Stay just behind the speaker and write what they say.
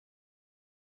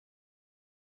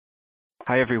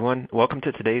Hi everyone, welcome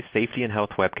to today's Safety and Health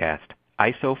webcast,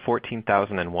 ISO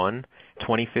 14001,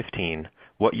 2015,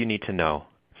 What You Need to Know,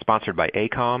 sponsored by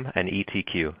ACOM and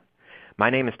ETQ. My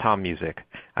name is Tom Music.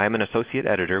 I am an associate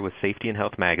editor with Safety and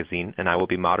Health magazine, and I will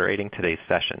be moderating today's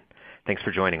session. Thanks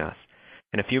for joining us.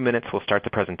 In a few minutes we'll start the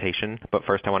presentation, but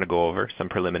first I want to go over some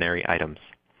preliminary items.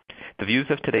 The views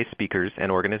of today's speakers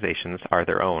and organizations are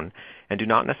their own and do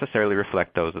not necessarily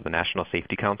reflect those of the National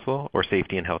Safety Council or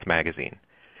Safety and Health magazine.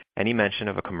 Any mention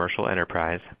of a commercial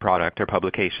enterprise, product, or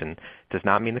publication does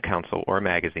not mean the Council or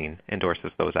magazine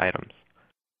endorses those items.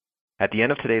 At the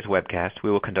end of today's webcast, we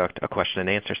will conduct a question and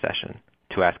answer session.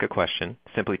 To ask a question,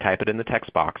 simply type it in the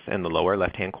text box in the lower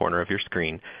left-hand corner of your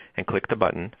screen and click the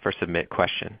button for Submit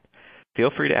Question.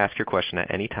 Feel free to ask your question at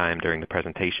any time during the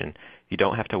presentation. You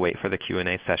don't have to wait for the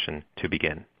Q&A session to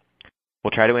begin.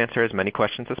 We'll try to answer as many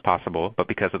questions as possible, but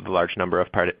because of the large number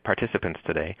of participants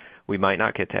today, we might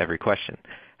not get to every question.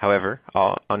 However,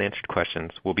 all unanswered questions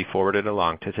will be forwarded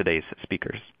along to today's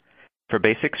speakers. For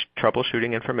basic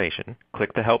troubleshooting information,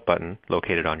 click the Help button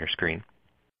located on your screen.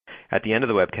 At the end of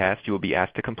the webcast, you will be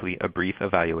asked to complete a brief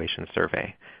evaluation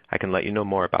survey. I can let you know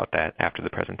more about that after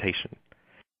the presentation.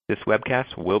 This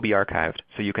webcast will be archived,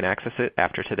 so you can access it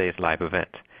after today's live event.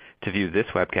 To view this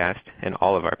webcast and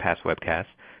all of our past webcasts,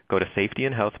 go to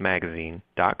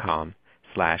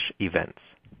safetyandhealthmagazine.com/events.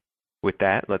 With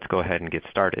that, let's go ahead and get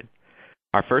started.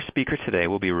 Our first speaker today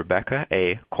will be Rebecca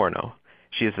A. Corno.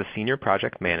 She is the Senior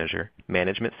Project Manager,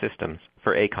 Management Systems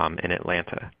for ACOM in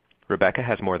Atlanta. Rebecca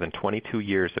has more than 22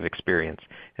 years of experience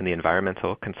in the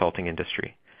environmental consulting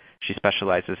industry. She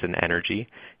specializes in energy,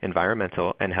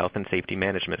 environmental, and health and safety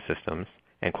management systems,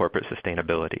 and corporate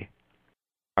sustainability.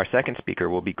 Our second speaker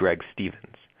will be Greg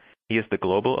Stevens. He is the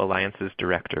Global Alliances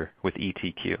Director with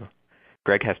ETQ.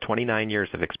 Greg has 29 years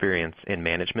of experience in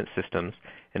management systems,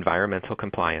 environmental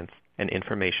compliance, and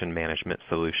information management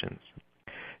solutions.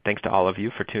 Thanks to all of you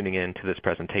for tuning in to this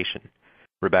presentation.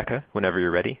 Rebecca, whenever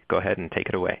you're ready, go ahead and take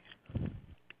it away.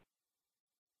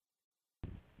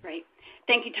 Great.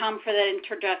 Thank you, Tom, for that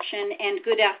introduction, and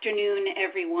good afternoon,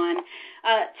 everyone.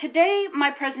 Today,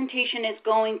 my presentation is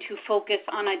going to focus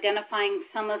on identifying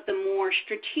some of the more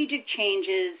strategic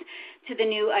changes to the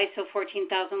new ISO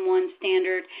 14001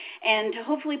 standard and to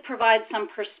hopefully provide some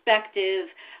perspective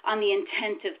on the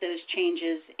intent of those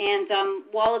changes. And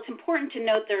while it's important to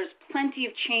note there's plenty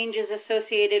of changes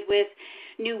associated with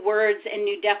new words and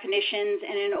new definitions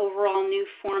and an overall new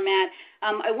format,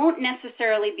 I won't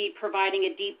necessarily be providing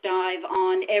a deep dive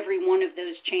on every one of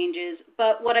those changes,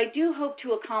 but what I do hope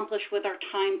to accomplish with our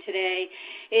time today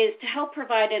is to help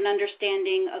provide an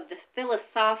understanding of the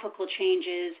philosophical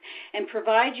changes and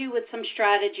provide you with some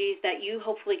strategies that you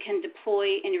hopefully can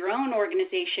deploy in your own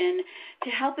organization to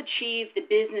help achieve the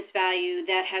business value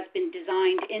that has been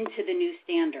designed into the new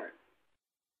standard.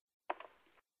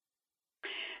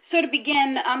 So to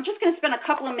begin, I'm just going to spend a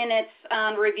couple of minutes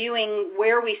on reviewing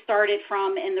where we started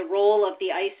from and the role of the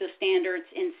ISO standards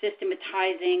in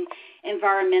systematizing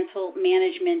environmental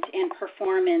management and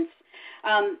performance.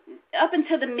 Up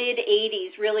until the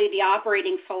mid-'80s, really the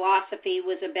operating philosophy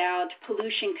was about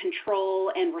pollution control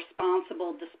and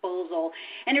responsible disposal.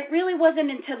 And it really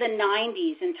wasn't until the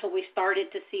 '90s until we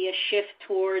started to see a shift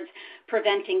towards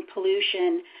preventing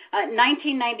pollution.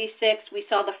 1996, we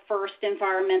saw the first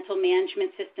environmental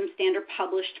management system standard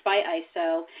published by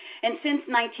ISO. And since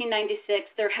 1996,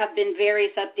 there have been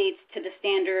various updates to the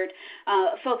standard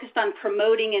focused on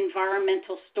promoting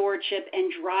environmental stewardship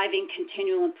and driving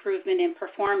continual improvement in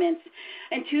performance.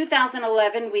 In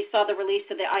 2011, we saw the release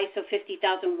of the ISO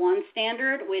 50001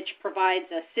 standard, which provides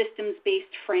a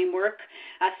systems-based framework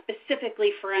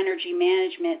specifically for energy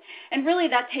management. And really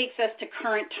that takes us to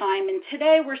current time. And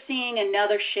today we're seeing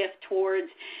another shift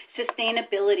towards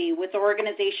sustainability, with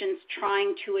organizations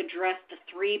trying to address the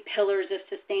three pillars of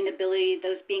sustainability,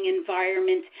 those being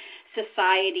environment,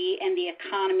 society, and the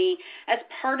economy, as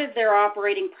part of their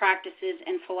operating practices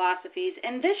and philosophies.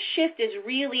 And this shift is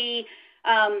really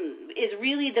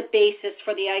the basis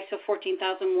for the ISO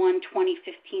 14001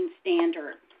 2015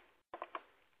 standard.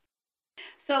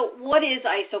 So what is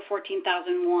ISO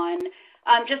 14001?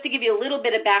 Just to give you a little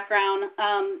bit of background,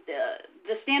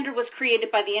 the standard was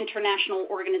created by the International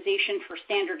Organization for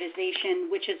Standardization,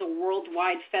 which is a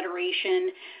worldwide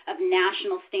federation of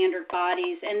national standard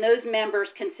bodies, and those members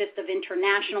consist of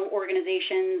international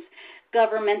organizations,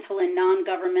 governmental and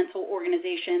non-governmental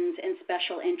organizations, and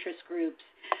special interest groups.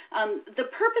 The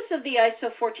purpose of the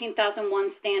ISO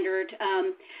 14001 standard,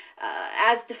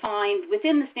 as defined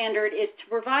within the standard, is to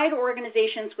provide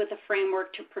organizations with a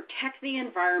framework to protect the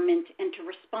environment and to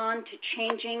respond to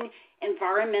changing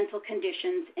environmental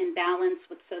conditions in balance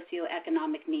with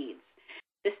socioeconomic needs.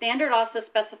 The standard also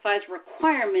specifies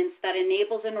requirements that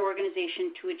enables an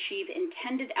organization to achieve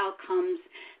intended outcomes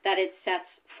that it sets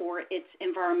for its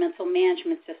environmental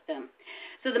management system.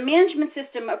 So the management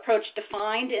system approach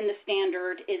defined in the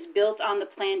standard is built on the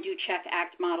Plan, Do, Check,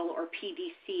 Act model, or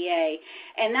PDCA,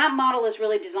 and that model is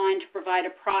really designed to provide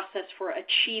a process for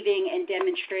achieving and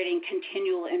demonstrating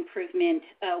continual improvement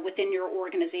within your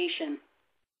organization.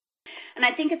 And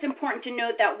I think it's important to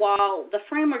note that while the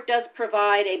framework does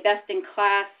provide a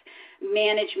best-in-class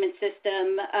management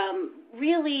system,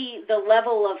 really the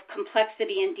level of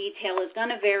complexity and detail is going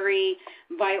to vary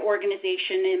by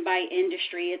organization and by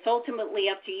industry. It's ultimately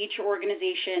up to each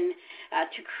organization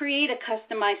to create a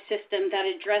customized system that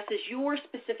addresses your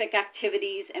specific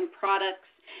activities and products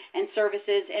and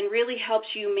services and really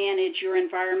helps you manage your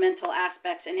environmental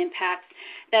aspects and impacts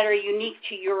that are unique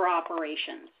to your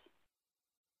operations.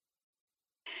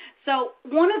 So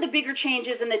one of the bigger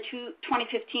changes in the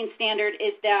 2015 standard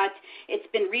is that it's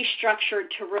been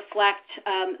restructured to reflect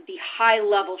the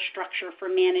high-level structure for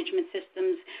management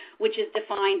systems, which is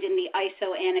defined in the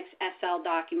ISO Annex SL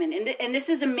document. And this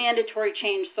is a mandatory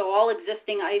change, so all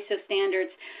existing ISO standards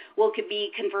will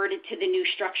be converted to the new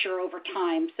structure over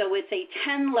time. So it's a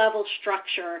 10-level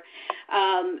structure.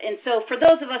 And so for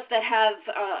those of us that have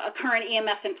a current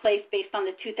EMS in place based on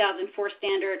the 2004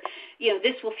 standard,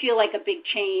 this will feel like a big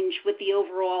change with the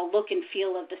overall look and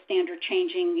feel of the standard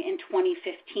changing in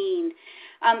 2015.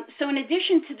 So in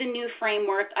addition to the new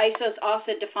framework, ISO's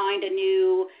also defined a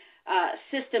new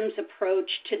systems approach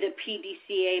to the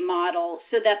PDCA model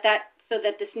so that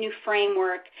this new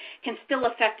framework can still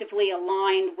effectively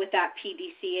align with that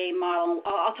PDCA model.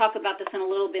 I'll talk about this in a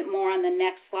little bit more on the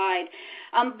next slide.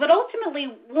 But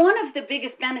ultimately, one of the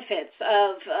biggest benefits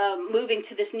of moving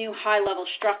to this new high-level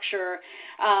structure,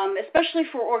 especially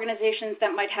for organizations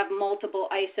that might have multiple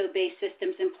ISO-based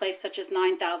systems in place, such as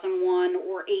 9001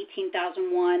 or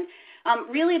 18001,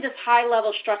 really, this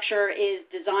high-level structure is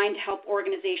designed to help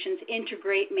organizations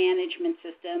integrate management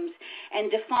systems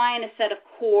and define a set of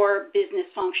core business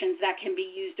functions that can be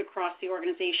used across the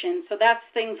organization. So that's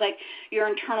things like your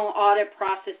internal audit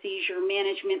processes, your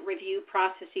management review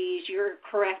processes, your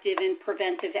corrective and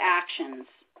preventive actions.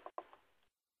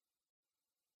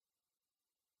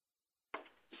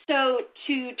 So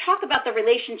to talk about the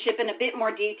relationship in a bit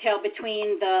more detail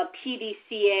between the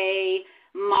PDCA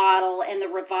model and the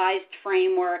revised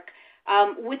framework,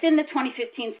 within the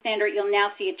 2015 standard, you'll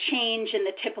now see a change in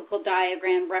the typical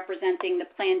diagram representing the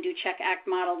Plan, Do, Check, Act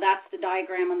model. That's the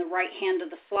diagram on the right hand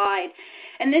of the slide.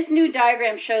 And this new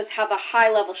diagram shows how the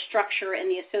high-level structure and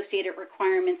the associated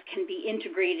requirements can be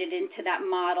integrated into that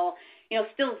model,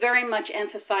 still very much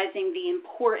emphasizing the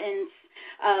importance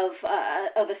of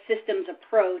a systems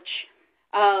approach.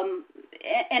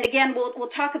 And again, we'll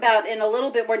talk about in a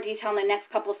little bit more detail in the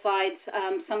next couple of slides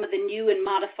some of the new and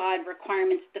modified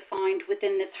requirements defined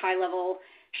within this high-level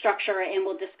structure, and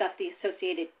we'll discuss the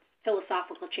associated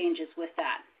philosophical changes with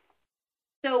that.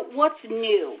 So what's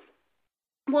new?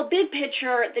 Well, big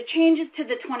picture, the changes to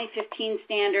the 2015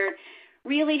 standard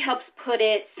really helps put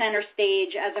it center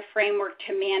stage as a framework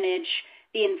to manage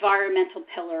the environmental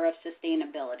pillar of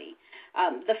sustainability.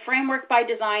 The framework by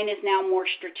design is now more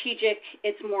strategic,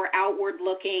 it's more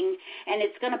outward-looking, and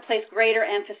it's going to place greater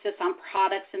emphasis on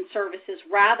products and services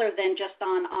rather than just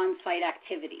on on-site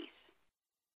activities.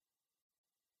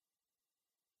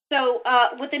 So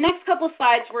with the next couple of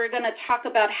slides, we're going to talk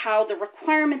about how the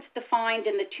requirements defined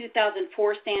in the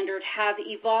 2004 standard have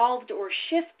evolved or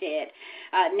shifted,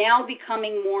 now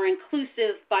becoming more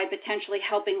inclusive by potentially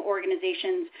helping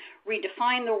organizations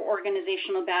redefine their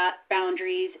organizational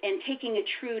boundaries and taking a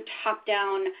true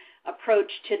top-down approach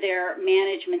to their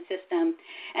management system.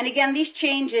 And again, these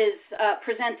changes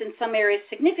present in some areas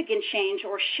significant change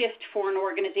or shift for an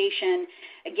organization.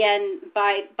 Again,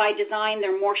 by design,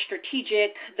 they're more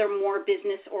strategic, they're more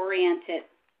business-oriented.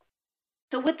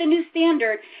 So with the new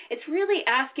standard, it's really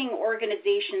asking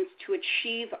organizations to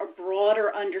achieve a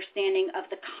broader understanding of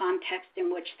the context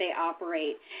in which they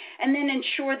operate, and then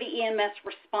ensure the EMS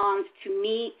responds to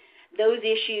meet those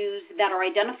issues that are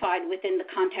identified within the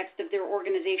context of their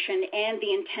organization and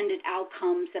the intended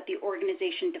outcomes that the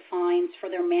organization defines for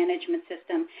their management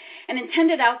system. And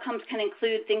intended outcomes can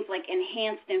include things like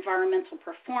enhanced environmental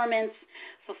performance,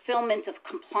 fulfillment of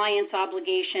compliance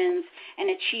obligations,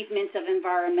 and achievement of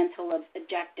environmental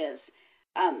objectives.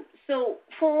 So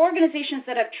for organizations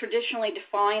that have traditionally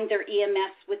defined their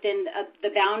EMS within the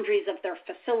boundaries of their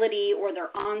facility or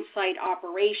their on-site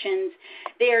operations,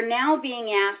 they are now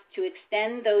being asked to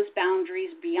extend those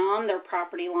boundaries beyond their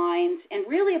property lines and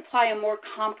really apply a more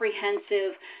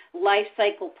comprehensive life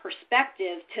cycle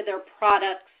perspective to their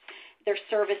products their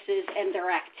services, and their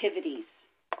activities.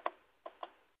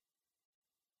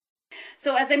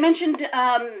 So as I mentioned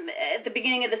at the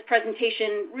beginning of this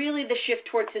presentation, really the shift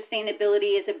towards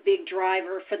sustainability is a big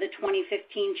driver for the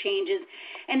 2015 changes.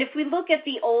 And if we look at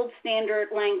the old standard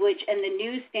language and the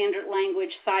new standard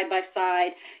language side by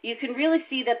side, you can really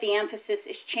see that the emphasis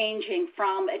is changing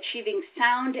from achieving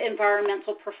sound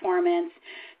environmental performance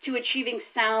to achieving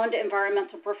sound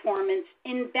environmental performance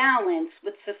in balance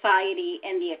with society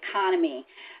and the economy.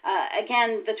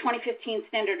 Again, the 2015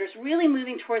 standard is really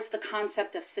moving towards the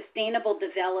concept of sustainable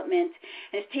development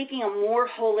and is taking a more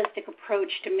holistic approach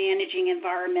to managing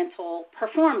environmental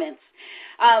performance.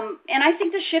 And I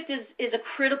think the shift is a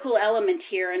critical element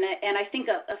here, and I think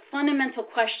a fundamental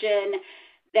question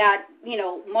that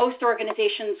most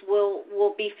organizations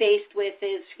will be faced with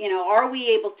is, are we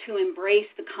able to embrace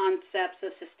the concepts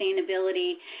of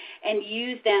sustainability and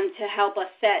use them to help us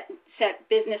set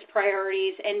business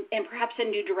priorities and perhaps a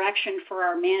new direction for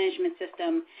our management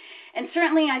system? And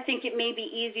certainly I think it may be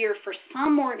easier for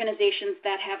some organizations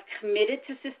that have committed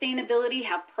to sustainability,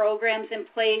 have programs in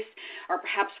place, are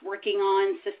perhaps working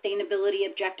on sustainability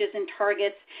objectives and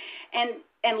targets,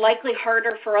 and likely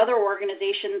harder for other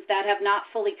organizations that have not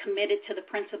fully committed to the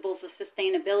principles of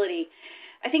sustainability.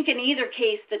 I think in either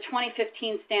case, the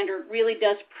 2015 standard really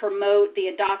does promote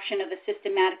the adoption of a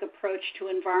systematic approach to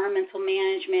environmental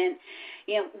management,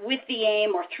 with the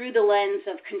aim or through the lens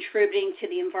of contributing to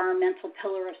the environmental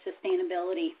pillar of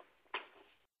sustainability.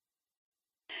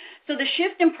 So the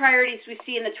shift in priorities we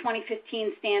see in the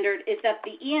 2015 standard is that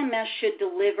the EMS should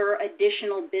deliver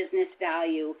additional business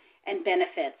value and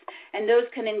benefits, and those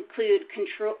can include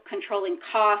controlling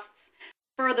costs,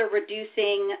 further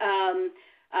reducing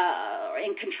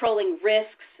and controlling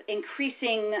risks,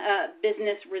 increasing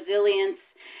business resilience,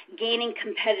 gaining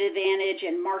competitive advantage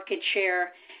and market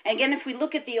share. And again, if we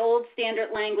look at the old standard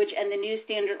language and the new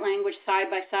standard language side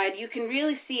by side, you can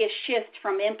really see a shift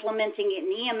from implementing an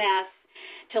EMS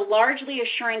to largely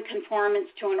assuring conformance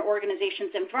to an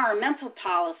organization's environmental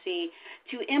policy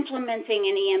to implementing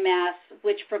an EMS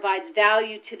which provides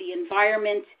value to the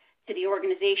environment, to the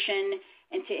organization,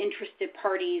 and to interested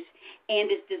parties,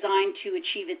 and is designed to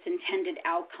achieve its intended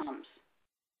outcomes.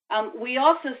 We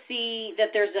also see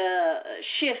that there's a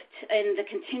shift in the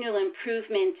continual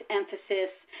improvement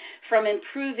emphasis from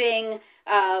improving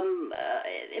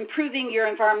your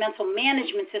environmental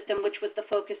management system, which was the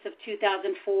focus of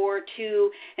 2004,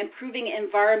 to improving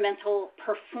environmental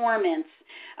performance,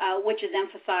 which is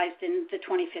emphasized in the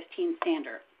 2015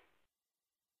 standard.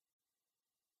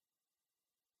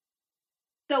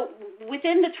 So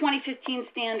within the 2015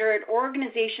 standard,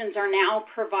 organizations are now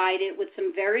provided with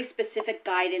some very specific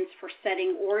guidance for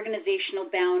setting organizational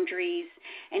boundaries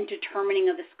and determining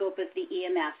of the scope of the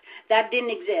EMS. That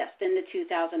didn't exist in the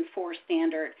 2004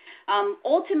 standard.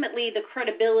 Ultimately, the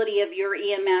credibility of your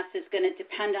EMS is going to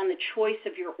depend on the choice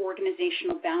of your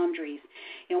organizational boundaries.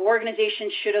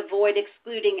 Organizations should avoid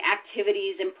excluding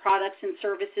activities and products and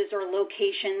services or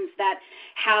locations that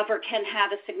have or can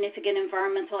have a significant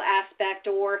environmental aspect,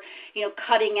 or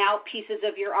cutting out pieces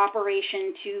of your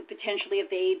operation to potentially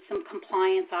evade some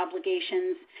compliance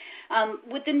obligations.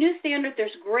 With the new standard,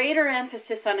 there's greater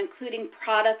emphasis on including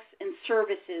products and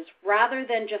services rather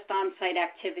than just on-site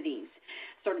activities,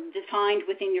 sort of defined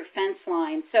within your fence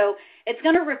line. So it's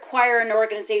going to require an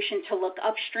organization to look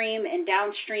upstream and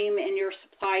downstream in your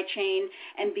supply chain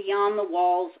and beyond the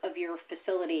walls of your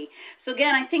facility. So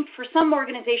again, I think for some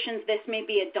organizations this may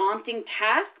be a daunting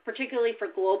task, particularly for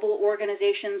global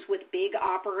organizations with big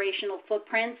operational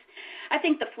footprints. I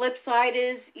think the flip side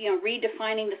is,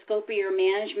 redefining the scope of your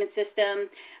management system,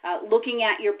 looking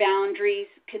at your boundaries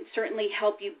can certainly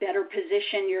help you better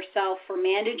position yourself for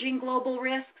managing global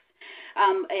risks.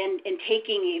 And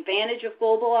taking advantage of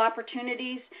global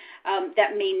opportunities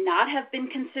that may not have been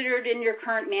considered in your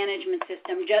current management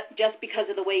system just because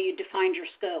of the way you defined your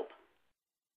scope.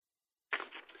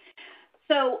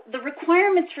 So the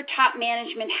requirements for top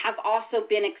management have also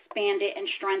been expanded and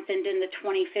strengthened in the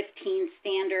 2015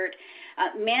 standard.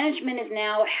 Management is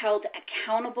now held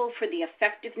accountable for the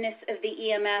effectiveness of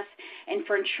the EMS and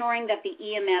for ensuring that the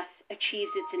EMS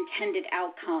achieves its intended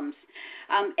outcomes.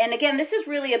 And again, this is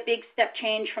really a big step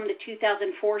change from the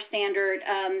 2004 standard,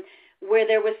 where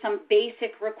there was some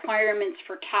basic requirements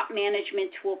for top management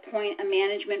to appoint a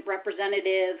management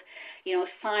representative,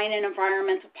 sign an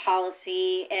environmental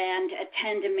policy, and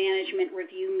attend a management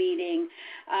review meeting.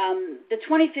 The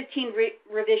 2015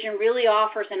 revision really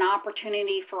offers an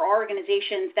opportunity for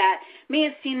organizations that may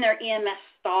have seen their EMS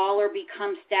stall or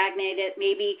become stagnated,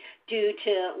 maybe due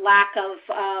to lack of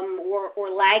or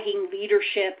lagging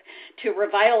leadership, to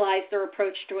revitalize their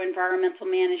approach to environmental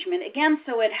management. Again,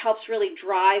 so it helps really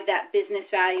drive that business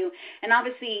value. And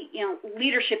obviously,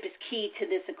 leadership is key to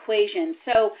this equation.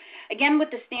 So again,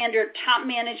 with the standard, top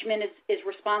management is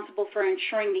responsible for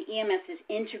ensuring the EMS is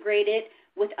integrated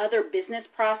with other business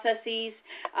processes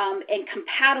and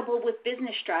compatible with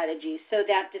business strategies, so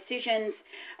that decisions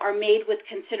are made with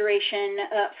consideration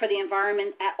for the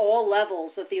environment at all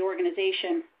levels of the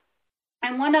organization.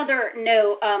 And one other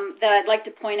note that I'd like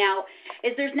to point out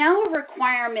is there's now a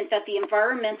requirement that the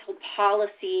environmental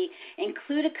policy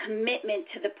include a commitment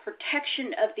to the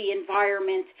protection of the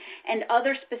environment and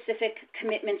other specific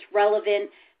commitments relevant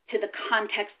to the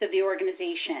context of the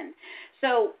organization.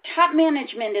 So top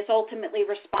management is ultimately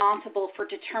responsible for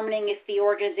determining if the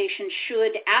organization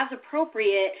should, as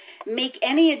appropriate, make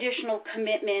any additional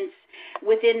commitments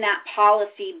within that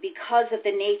policy because of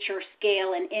the nature,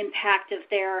 scale, and impact of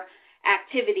their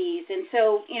activities. And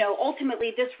so,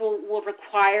 ultimately this will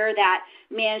require that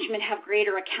management have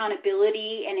greater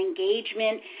accountability and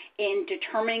engagement in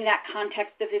determining that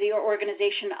context of the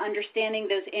organization, understanding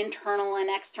those internal and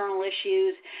external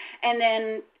issues, and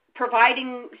then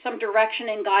providing some direction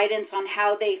and guidance on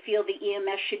how they feel the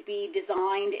EMS should be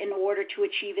designed in order to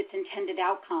achieve its intended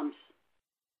outcomes.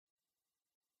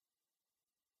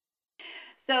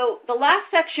 So the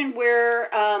last section where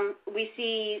we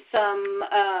see some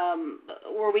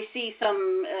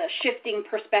shifting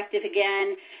perspective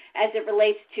again as it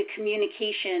relates to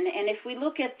communication, and if we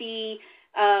look at the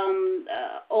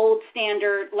old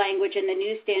standard language and the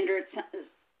new standard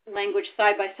language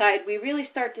side by side, we really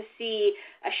start to see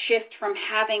a shift from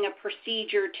having a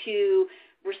procedure to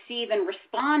receive and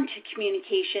respond to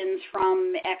communications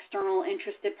from external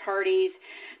interested parties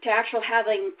to actual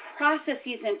having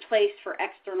processes in place for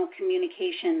external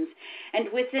communications. And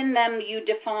within them, you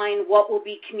define what will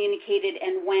be communicated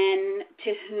and when,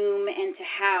 to whom, and to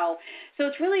how. So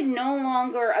it's really no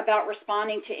longer about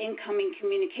responding to incoming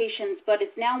communications, but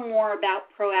it's now more about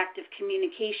proactive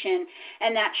communication.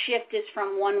 And that shift is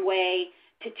from one-way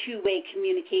to two-way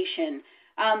communication.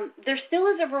 There still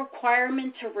is a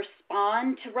requirement to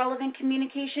respond to relevant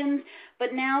communications,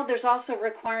 but now there's also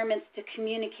requirements to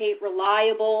communicate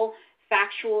reliable,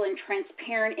 factual, and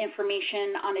transparent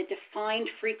information on a defined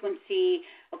frequency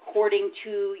according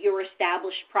to your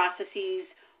established processes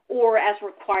or as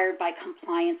required by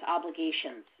compliance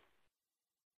obligations.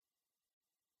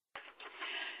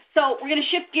 So we're going to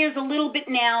shift gears a little bit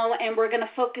now, and we're going to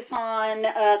focus on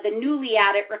the newly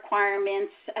added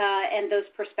requirements and those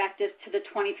perspectives to the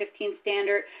 2015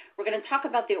 standard. We're going to talk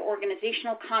about the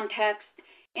organizational context,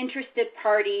 interested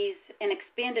parties, an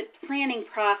expanded planning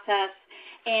process,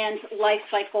 and life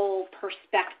cycle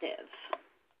perspective.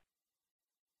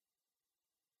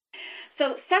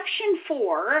 So Section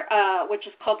 4, which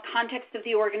is called Context of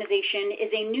the Organization,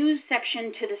 is a new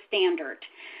section to the standard.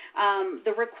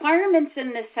 The requirements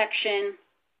in this section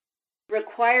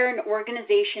require an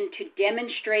organization to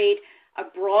demonstrate a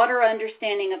broader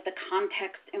understanding of the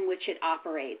context in which it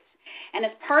operates. And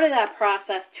as part of that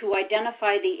process, to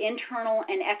identify the internal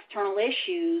and external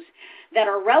issues that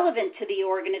are relevant to the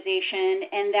organization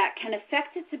and that can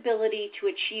affect its ability to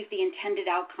achieve the intended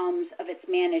outcomes of its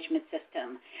management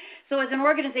system. So as an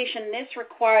organization, this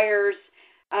requires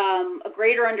a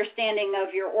greater understanding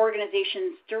of your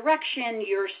organization's direction,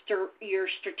 your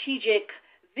strategic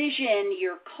vision,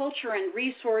 your culture and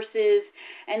resources,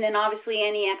 and then obviously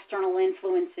any external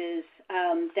influences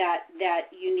that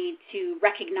you need to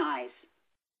recognize.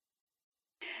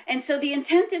 And so the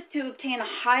intent is to obtain a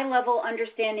high-level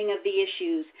understanding of the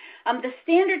issues. The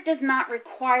standard does not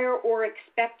require or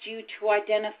expect you to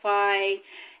identify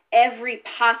every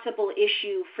possible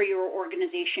issue for your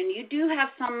organization. You do have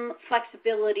some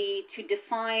flexibility to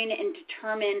define and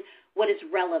determine what is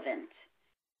relevant.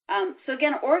 So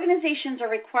again, organizations are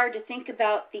required to think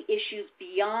about the issues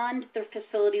beyond their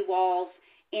facility walls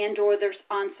and or their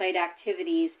on-site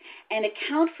activities and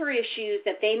account for issues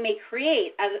that they may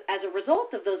create as a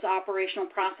result of those operational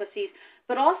processes,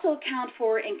 but also account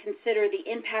for and consider the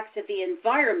impacts of the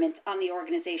environment on the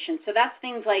organization. So that's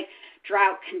things like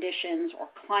drought conditions or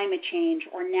climate change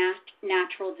or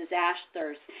natural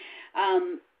disasters.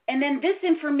 And then this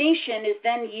information is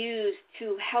then used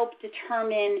to help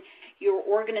determine your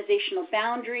organizational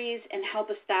boundaries and help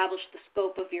establish the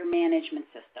scope of your management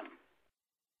system.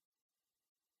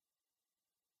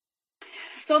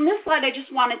 So on this slide, I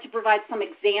just wanted to provide some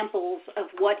examples of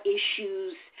what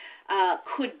issues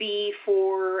could be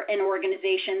for an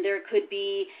organization. There could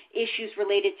be issues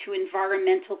related to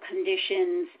environmental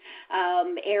conditions,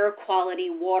 air quality,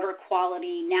 water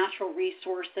quality, natural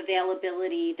resource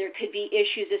availability. There could be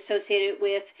issues associated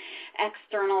with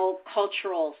external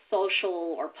cultural,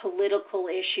 social, or political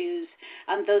issues.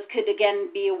 Those could, again,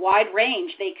 be a wide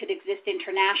range. They could exist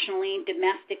internationally,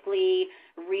 domestically,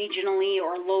 regionally,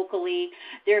 or locally.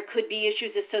 There could be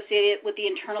issues associated with the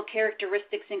internal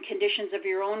characteristics and conditions of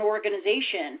your own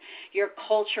organization, your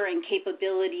culture and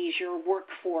capabilities, your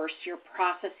workforce, your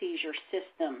processes, your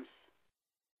systems.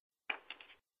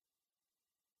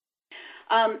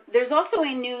 There's also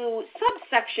a new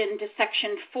subsection to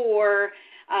Section 4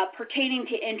 pertaining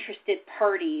to interested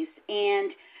parties,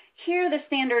 and here the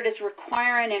standard is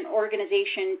requiring an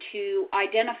organization to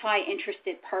identify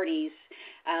interested parties,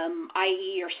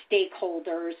 i.e. your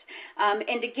stakeholders,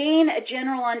 and to gain a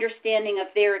general understanding of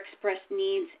their expressed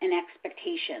needs and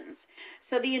expectations.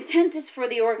 So the intent is for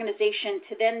the organization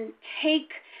to then take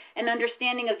an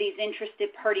understanding of these interested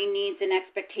party needs and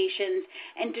expectations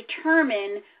and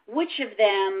determine which of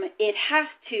them it has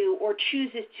to or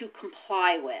chooses to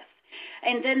comply with.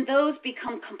 And then those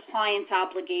become compliance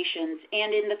obligations.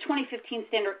 And in the 2015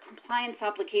 standard, compliance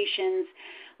obligations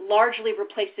largely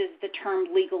replaces the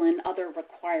term legal and other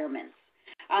requirements.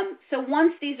 So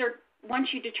once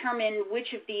you determine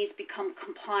which of these become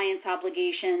compliance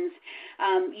obligations,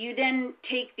 you then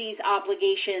take these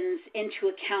obligations into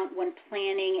account when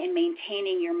planning and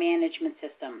maintaining your management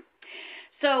system.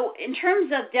 So in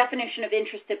terms of definition of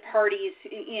interested parties,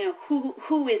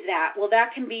 who is that? Well,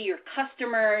 that can be your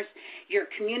customers, your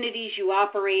communities you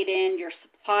operate in, your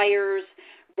suppliers,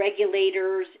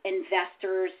 regulators,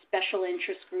 investors, special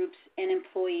interest groups, and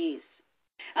employees.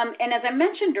 And as I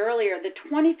mentioned earlier, the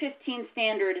 2015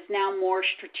 standard is now more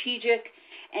strategic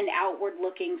and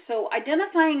outward-looking. So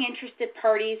identifying interested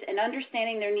parties and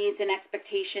understanding their needs and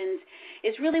expectations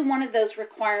is really one of those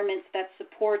requirements that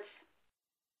supports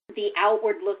the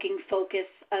outward-looking focus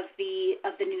of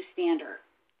the new standard.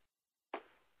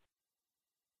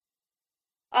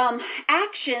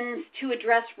 Actions to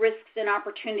address risks and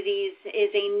opportunities is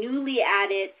a newly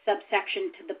added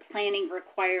subsection to the planning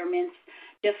requirements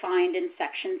defined in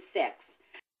Section 6.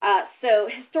 So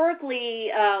historically,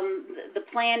 the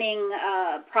planning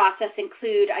process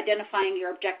include identifying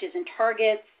your objectives and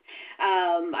targets,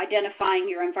 identifying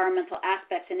your environmental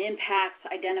aspects and impacts,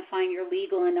 identifying your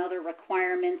legal and other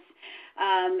requirements.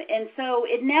 And so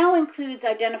it now includes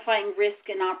identifying risk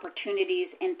and opportunities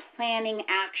and planning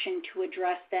action to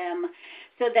address them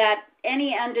so that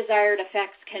any undesired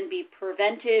effects can be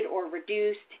prevented or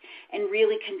reduced and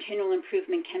really continual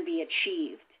improvement can be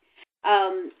achieved.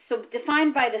 So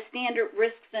defined by the standard,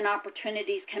 risks and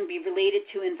opportunities can be related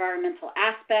to environmental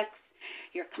aspects,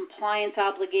 your compliance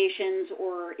obligations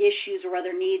or issues or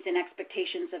other needs and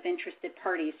expectations of interested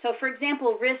parties. So for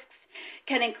example, risks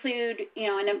can include,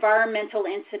 an environmental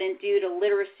incident due to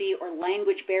literacy or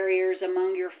language barriers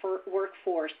among your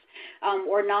workforce,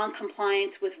 or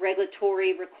noncompliance with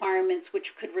regulatory requirements which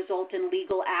could result in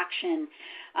legal action.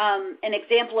 An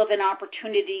example of an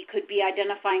opportunity could be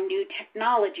identifying new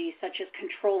technology such as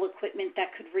control equipment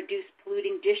that could reduce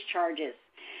polluting discharges.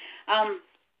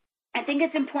 I think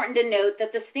it's important to note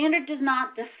that the standard does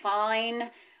not define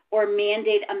or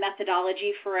mandate a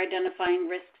methodology for identifying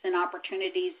risks and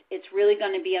opportunities. It's really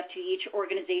going to be up to each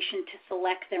organization to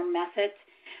select their methods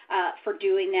for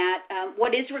doing that.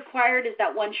 What is required is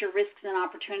that once your risks and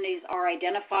opportunities are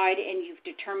identified and you've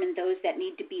determined those that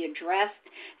need to be addressed,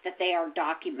 that they are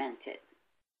documented.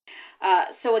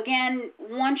 So again,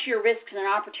 once your risks and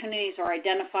opportunities are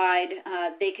identified,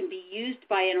 they can be used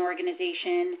by an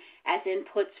organization as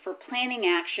inputs for planning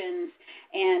actions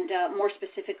and more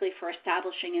specifically for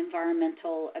establishing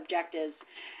environmental objectives.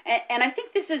 And I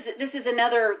think this is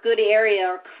another good area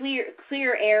or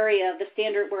clear area of the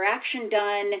standard where action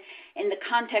done in the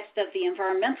context of the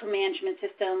environmental management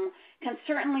system can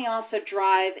certainly also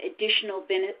drive additional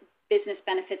business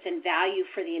benefits and value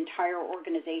for the entire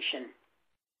organization.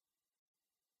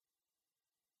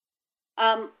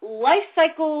 Life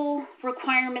cycle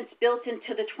requirements built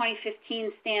into the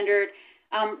 2015 standard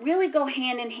really go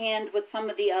hand in hand with some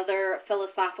of the other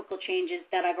philosophical changes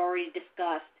that I've already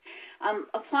discussed.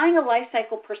 Applying a life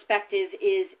cycle perspective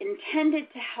is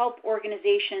intended to help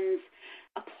organizations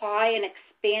apply an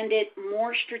expanded,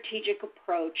 more strategic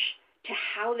approach to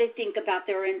how they think about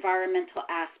their environmental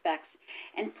aspects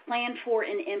and plan for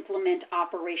and implement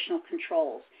operational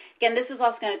controls. Again, this is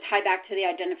also going to tie back to the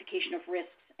identification of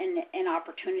risks and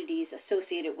opportunities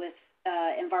associated with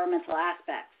environmental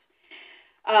aspects.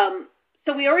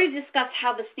 So we already discussed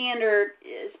how the standard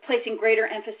is placing greater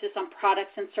emphasis on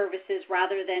products and services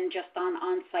rather than just on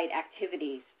on-site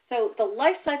activities. So the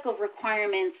life cycle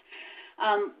requirements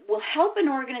will help an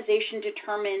organization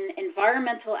determine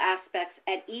environmental aspects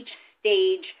at each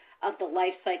stage of the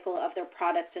life cycle of their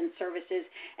products and services.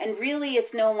 And really,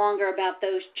 it's no longer about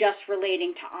those just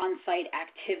relating to on-site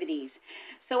activities.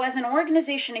 So as an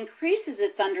organization increases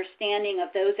its understanding of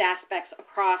those aspects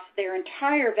across their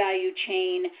entire value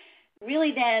chain,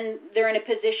 really then they're in a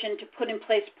position to put in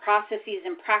place processes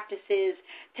and practices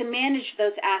to manage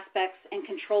those aspects and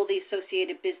control the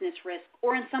associated business risk,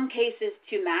 or in some cases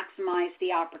to maximize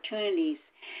the opportunities.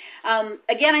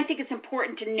 Again, I think it's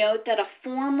important to note that a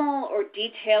formal or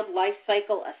detailed life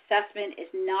cycle assessment is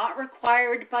not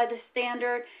required by the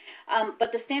standard,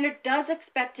 but the standard does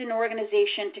expect an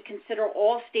organization to consider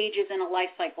all stages in a life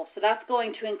cycle. So that's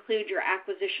going to include your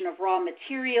acquisition of raw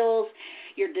materials,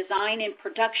 your design and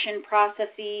production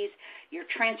processes, your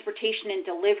transportation and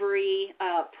delivery,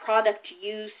 product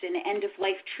use and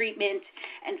end-of-life treatment,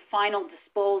 and final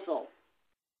disposal.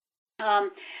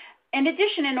 In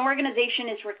addition, an organization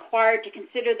is required to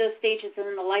consider those stages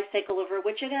in the life cycle over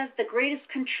which it has the greatest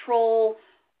control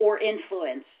or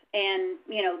influence. And,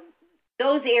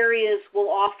 those areas will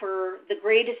offer the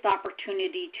greatest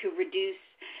opportunity to reduce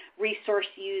resource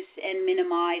use and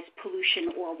minimize pollution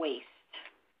or waste.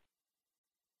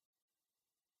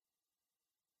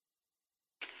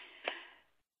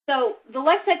 So the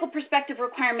life cycle perspective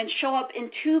requirements show up in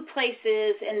two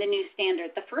places in the new standard.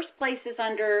 The first place is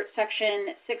under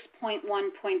section 6.1.2,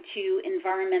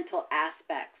 environmental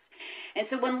aspects. And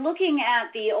so when looking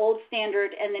at the old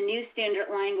standard and the new standard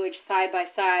language side by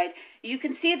side, you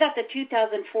can see that the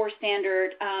 2004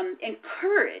 standard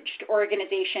encouraged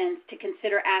organizations to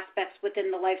consider aspects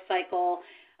within the life cycle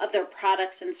of their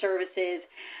products and services.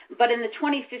 But in the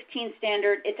 2015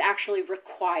 standard, it's actually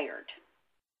required.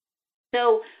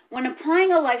 So when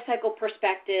applying a life cycle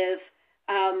perspective,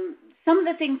 some of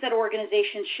the things that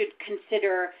organizations should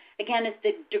consider, again, is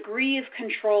the degree of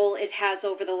control it has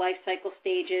over the life cycle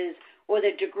stages or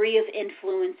the degree of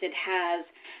influence it has,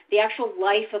 the actual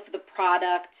life of the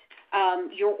product,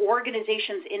 your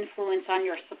organization's influence on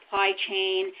your supply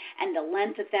chain and the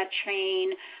length of that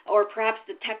chain, or perhaps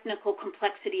the technical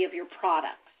complexity of your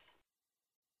products.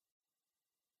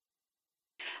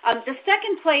 The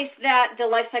second place that the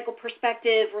life cycle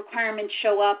perspective requirements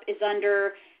show up is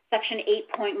under section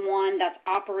 8.1, that's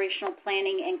operational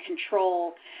planning and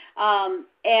control.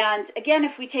 And again,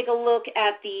 if we take a look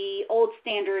at the old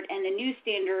standard and the new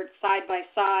standard side by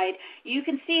side, you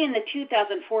can see in the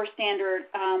 2004 standard,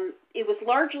 it was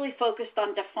largely focused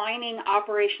on defining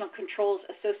operational controls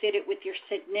associated with your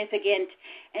significant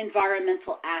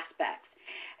environmental aspects.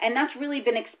 And that's really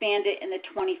been expanded in the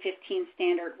 2015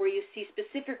 standard, where you see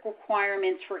specific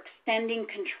requirements for extending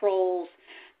controls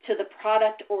to the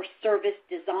product or service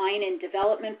design and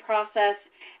development process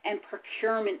and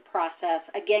procurement process,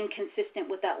 again, consistent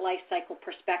with that life cycle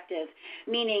perspective,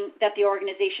 meaning that the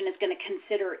organization is going to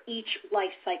consider each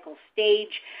life cycle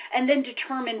stage and then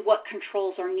determine what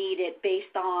controls are needed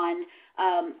based on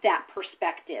that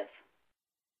perspective.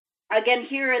 Again,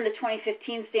 here in the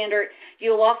 2015 standard,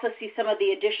 you'll also see some of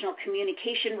the additional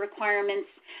communication requirements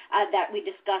that we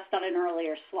discussed on an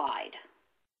earlier slide.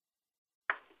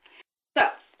 So,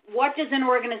 what does an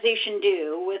organization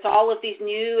do with all of these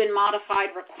new and modified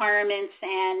requirements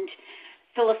and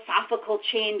philosophical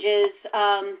changes?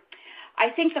 I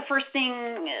think the first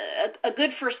thing, a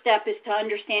good first step is to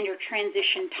understand your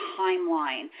transition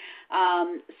timeline.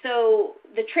 So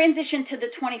the transition to the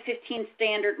 2015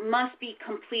 standard must be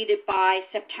completed by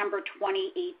September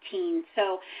 2018.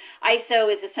 So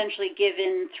ISO is essentially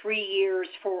given 3 years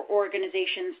for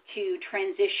organizations to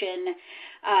transition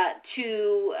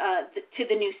to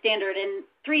the new standard. And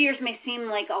 3 years may seem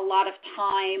like a lot of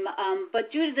time,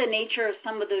 but due to the nature of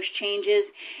some of those changes,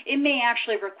 it may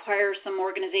actually require some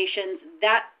organizations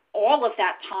all of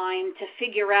that time to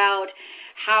figure out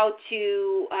how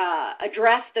to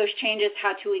address those changes,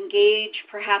 how to engage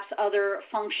perhaps other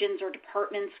functions or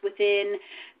departments within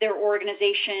their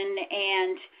organization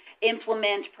and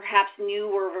implement perhaps new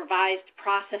or revised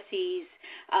processes,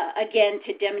 again,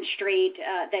 to demonstrate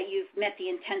that you've met the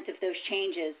intent of those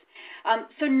changes.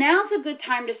 So now's a good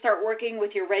time to start working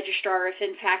with your registrar if,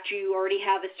 in fact, you already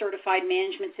have a certified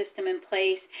management system in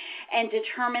place, and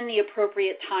determine the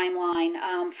appropriate timeline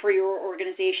for your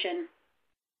organization.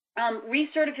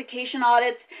 Recertification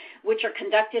audits, which are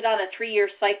conducted on a 3-year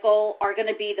cycle, are going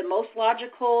to be the most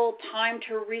logical time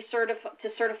to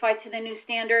certify to the new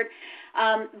standard.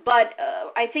 But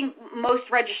I think most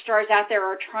registrars out there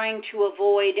are trying to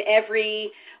avoid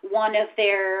every one of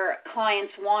their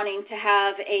clients wanting to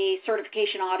have a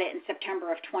certification audit in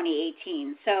September of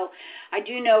 2018. So I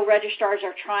do know registrars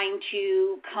are trying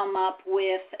to come up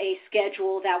with a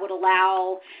schedule that would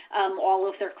allow all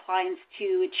of their clients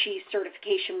to achieve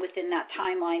certification within that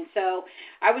timeline. So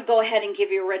I would go ahead and give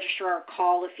your registrar a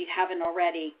call if you haven't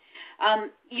already.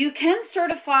 You can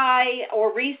certify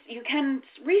or you can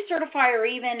recertify or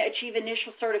even achieve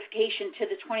initial certification to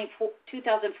the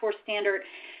 2004 standard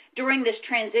during this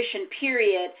transition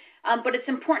period, but it's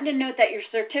important to note that your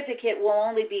certificate will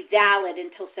only be valid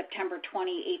until September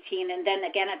 2018, and then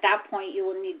again at that point you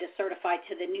will need to certify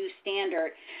to the new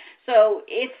standard. So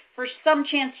if for some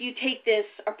chance you take this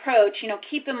approach,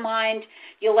 keep in mind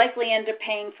you'll likely end up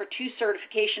paying for 2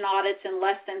 certification audits in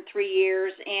less than 3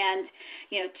 years and,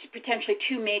 potentially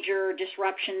 2 major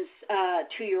disruptions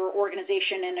to your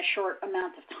organization in a short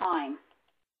amount of time.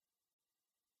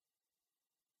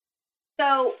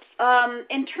 So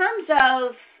in terms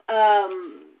of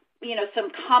some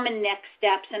common next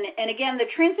steps, and again, the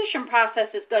transition process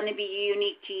is going to be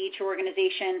unique to each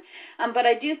organization, but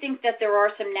I do think that there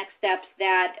are some next steps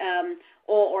that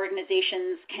all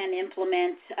organizations can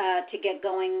implement to get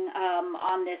going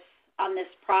on this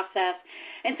process.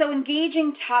 And so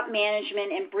engaging top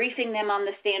management and briefing them on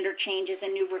the standard changes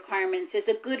and new requirements is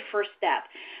a good first step.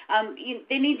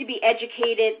 They need to be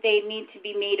educated. They need to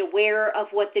be made aware of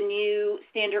what the new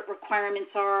standard requirements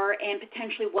are and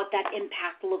potentially what that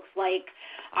impact looks like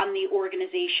on the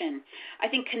organization. I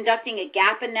think conducting a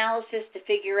gap analysis to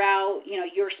figure out,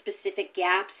 your specific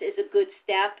gaps is a good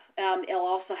step. It'll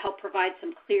also help provide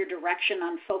some clear direction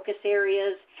on focus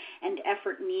areas and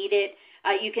effort needed.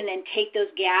 You can then take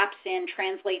those gaps and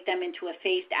translate them into a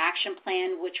phased action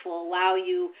plan, which will allow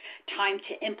you time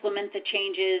to implement the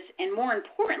changes and, more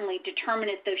importantly, determine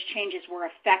if those changes were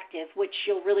effective, which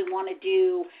you'll really want to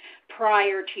do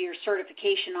prior to your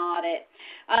certification audit.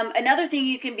 Another thing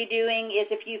you can be doing is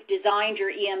if you've designed your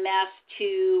EMS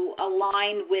to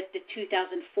align with the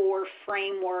 2004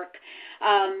 framework,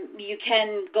 you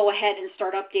can go ahead and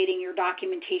start updating your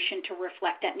documentation to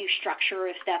reflect that new structure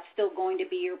if that's still going to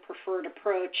be your preferred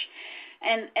approach.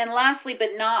 And lastly but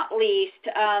not least,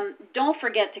 don't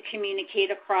forget to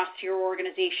communicate across your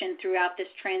organization throughout this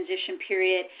transition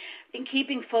period. I think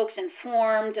keeping folks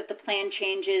informed of the plan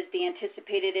changes, the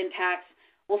anticipated impacts,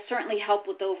 will certainly help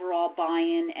with overall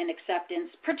buy-in and acceptance,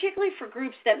 particularly for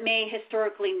groups that may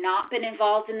historically not been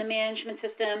involved in the management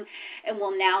system and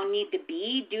will now need to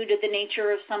be due to the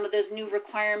nature of some of those new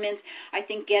requirements. I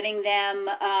think getting them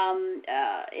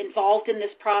involved in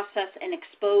this process and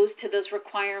exposed to those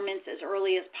requirements as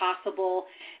early as possible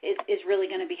is really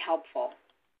going to be helpful.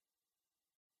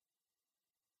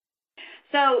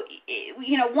 So,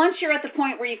 once you're at the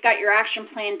point where you've got your action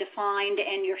plan defined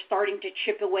and you're starting to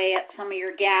chip away at some of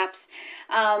your gaps,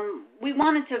 we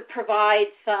wanted to provide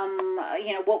some,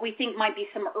 what we think might be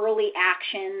some early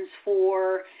actions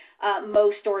for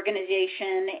most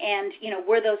organization and,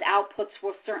 where those outputs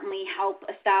will certainly help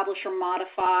establish or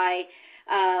modify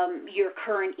your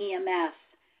current EMS.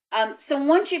 So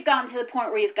once you've gotten to the point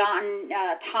where you've gotten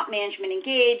top management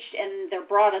engaged and they're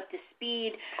brought up to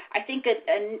speed, I think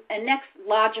a next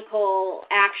logical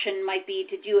action might be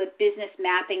to do a business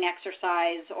mapping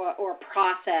exercise or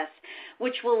process,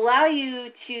 which will allow you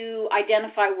to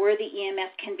identify where the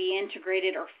EMS can be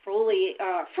integrated or fully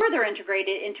further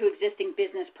integrated into existing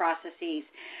business processes.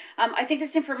 I think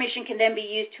this information can then be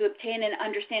used to obtain an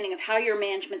understanding of how your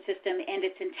management system and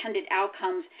its intended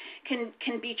outcomes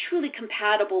can be truly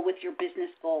compatible with your business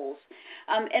goals.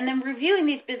 And then reviewing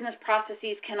these business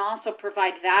processes can also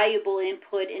provide valuable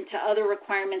input into other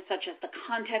requirements such as the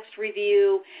context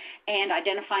review and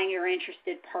identifying your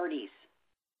interested parties.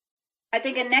 I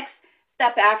think a next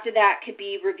step after that could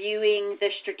be reviewing the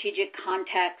strategic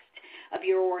context of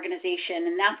your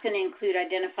organization, and that's going to include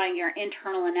identifying your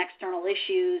internal and external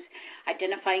issues,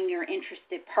 identifying your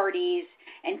interested parties,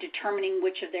 and determining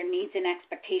which of their needs and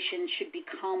expectations should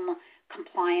become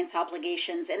compliance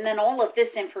obligations. And then all of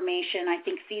this information, I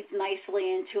think, feeds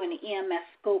nicely into an EMS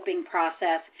scoping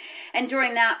process. And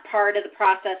during that part of the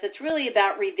process, it's really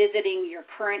about revisiting your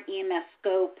current EMS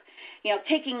scope,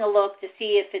 taking a look to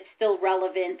see if it's still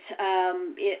relevant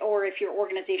or if your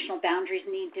organizational boundaries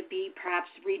need to be perhaps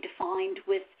redefined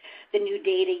with the new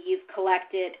data you've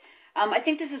collected. I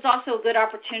think this is also a good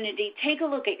opportunity. Take a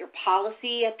look at your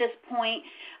policy at this point.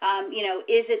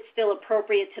 Is it still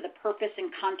appropriate to the purpose and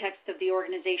context of the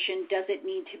organization? Does it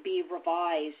need to be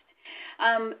revised?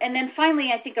 And then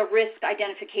finally, I think a risk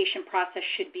identification process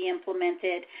should be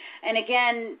implemented. And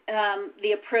again,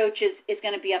 the approach is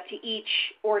going to be up to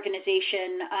each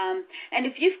organization. And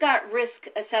if you've got risk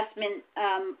assessment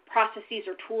processes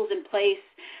or tools in place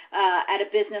at a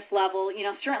business level,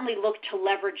 certainly look to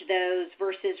leverage those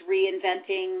versus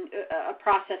reinventing a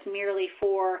process merely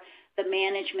for the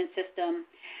management system.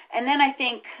 And then I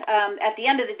think at the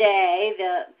end of the day,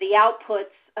 the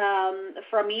outputs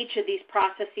from each of these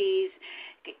processes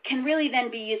can really then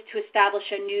be used to establish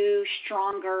a new,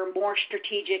 stronger, more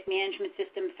strategic management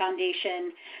system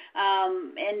foundation.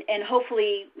 And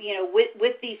hopefully,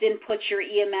 with these inputs, your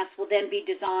EMS will then be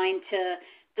designed to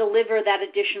deliver that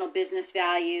additional business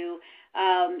value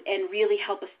and really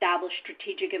help establish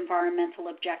strategic environmental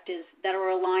objectives that are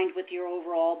aligned with your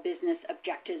overall business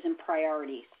objectives and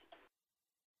priorities.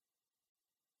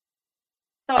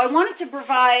 So I wanted to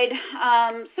provide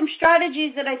some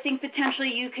strategies that I think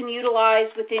potentially you can utilize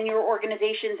within your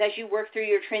organizations as you work through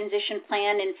your transition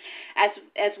plan. And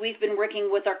as we've been working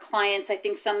with our clients, I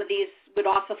think some of these would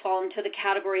also fall into the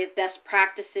category of best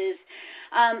practices.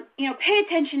 Pay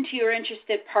attention to your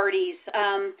interested parties.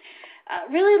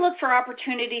 Really look for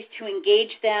opportunities to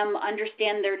engage them,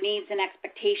 understand their needs and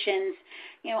expectations,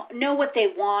 know what they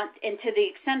want, and to the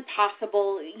extent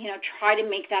possible, try to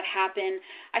make that happen.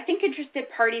 I think interested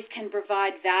parties can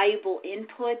provide valuable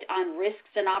input on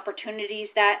risks and opportunities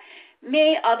that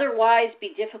may otherwise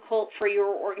be difficult for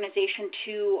your organization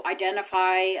to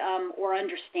identify or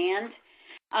understand.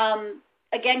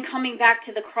 Again, coming back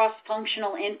to the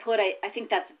cross-functional input, I think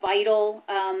that's vital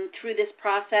through this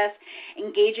process.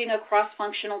 Engaging a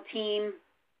cross-functional team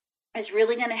is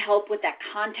really going to help with that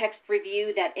context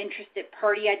review, that interested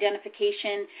party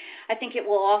identification. I think it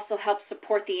will also help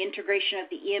support the integration of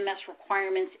the EMS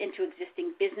requirements into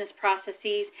existing business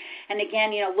processes. And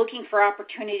again, looking for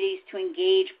opportunities to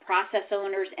engage process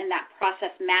owners in that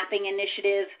process mapping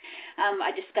initiative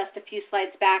I discussed a few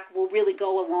slides back will really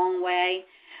go a long way.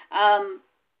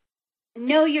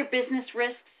 Know your business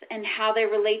risks and how they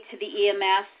relate to the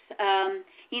EMS.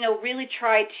 Really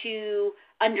try to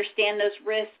understand those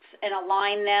risks and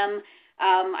align them.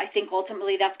 I think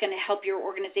ultimately that's going to help your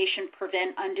organization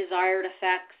prevent undesired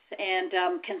effects and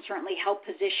can certainly help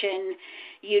position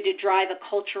you to drive a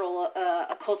culture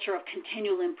of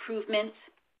continual improvement.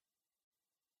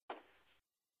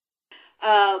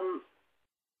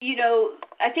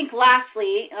 I think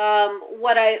lastly,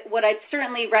 what I'd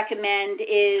certainly recommend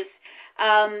is,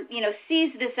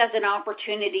 seize this as an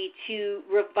opportunity to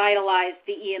revitalize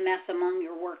the EMS among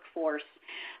your workforce.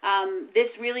 This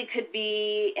really could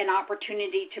be an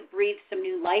opportunity to breathe some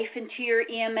new life into your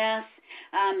EMS,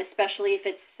 especially if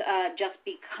it's just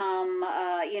become,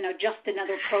 just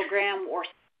another program or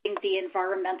the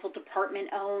environmental department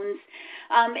owns,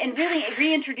 and really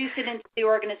reintroduce it into the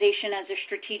organization as a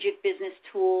strategic business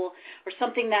tool or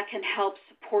something that can help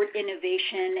support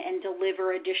innovation and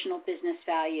deliver additional business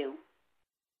value.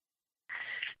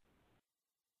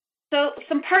 So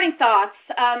some parting thoughts.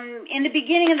 In the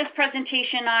beginning of this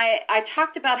presentation, I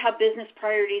talked about how business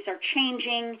priorities are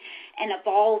changing and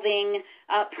evolving,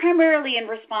 primarily in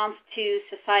response to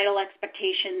societal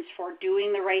expectations for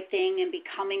doing the right thing and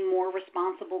becoming more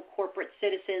responsible corporate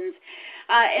citizens.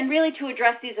 And really to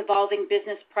address these evolving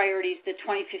business priorities, the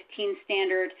 2015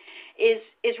 standard is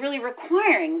really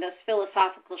requiring those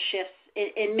philosophical shifts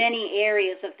in many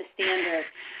areas of the standard.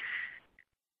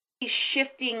 These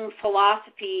shifting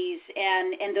philosophies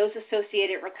and those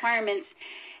associated requirements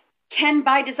can,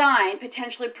 by design,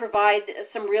 potentially provide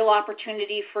some real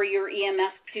opportunity for your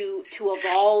EMS to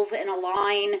evolve and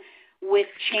align with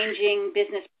changing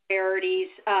business priorities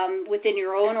within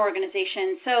your own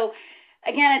organization. So,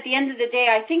 again, at the end of the day,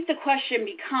 I think the question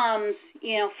becomes,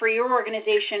 for your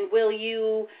organization, will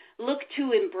you look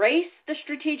to embrace the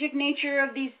strategic nature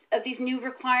of these new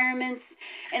requirements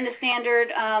in the standard,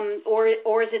 or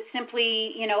is it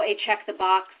simply, a check the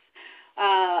box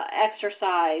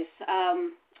exercise?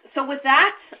 So with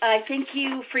that, I thank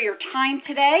you for your time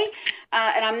today,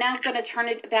 and I'm now going to turn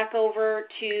it back over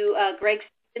to Greg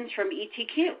Stevens from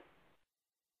ETQ.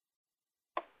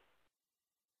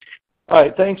 All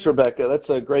right, thanks, Rebecca. That's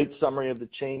a great summary of the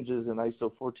changes in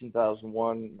ISO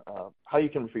 14001, how you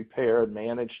can prepare and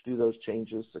manage through those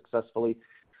changes successfully.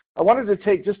 I wanted to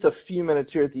take just a few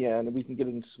minutes here at the end, and we can get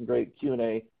into some great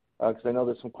Q&A because I know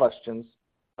there's some questions,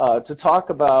 to talk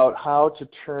about how to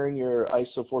turn your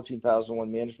ISO 14001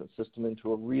 management system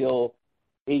into a real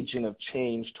agent of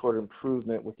change toward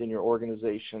improvement within your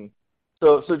organization.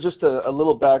 So just a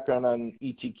little background on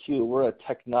ETQ. We're a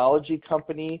technology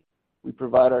company. We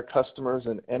provide our customers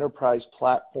an enterprise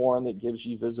platform that gives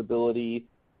you visibility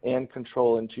and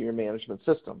control into your management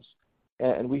systems.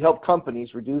 And we help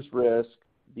companies reduce risk,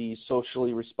 be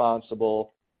socially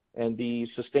responsible, and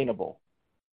be sustainable.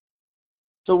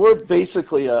 So we're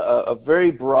basically a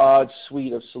very broad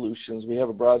suite of solutions. We have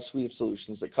a broad suite of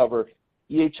solutions that cover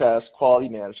EHS, quality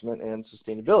management, and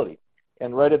sustainability.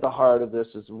 And right at the heart of this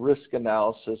is risk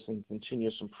analysis and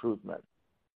continuous improvement.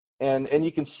 And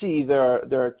you can see there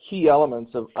are key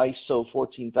elements of ISO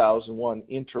 14001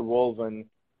 interwoven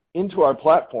into our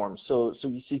platform. So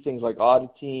you see things like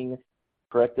auditing,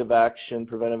 corrective action,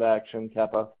 preventive action,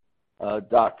 CAPA,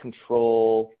 DOT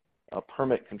control,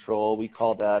 permit control, we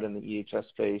call that in the EHS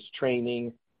space,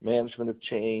 training, management of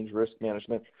change, risk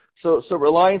management. So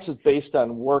Reliance is based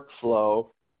on workflow,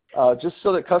 just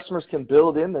so that customers can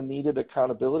build in the needed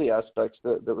accountability aspects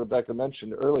that Rebecca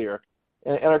mentioned earlier.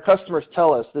 And our customers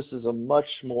tell us this is a much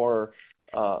more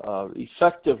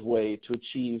effective way to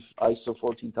achieve ISO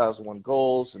 14001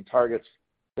 goals and targets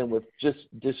than with just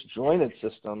disjointed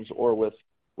systems or with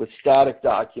static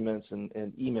documents and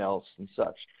emails and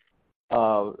such.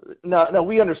 Now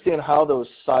we understand how those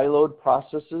siloed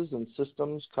processes and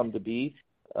systems come to be.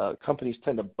 Companies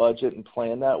tend to budget and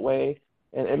plan that way,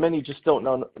 and many just don't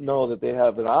know that they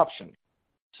have an option.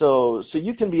 So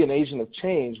you can be an agent of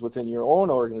change within your own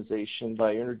organization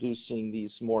by introducing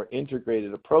these more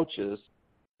integrated approaches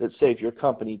that save your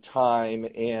company time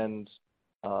and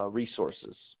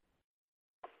resources.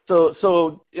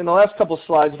 So in the last couple of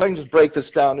slides, if I can just break this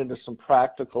down into some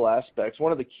practical aspects,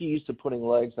 one of the keys to putting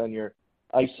legs on your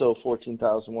ISO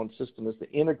 14001 system is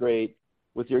to integrate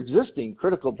with your existing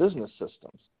critical business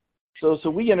systems. So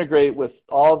we integrate with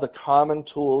all the common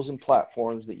tools and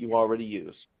platforms that you already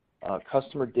use.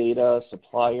 Customer data,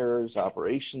 suppliers,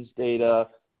 operations data,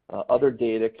 other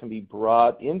data can be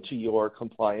brought into your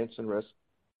compliance and risk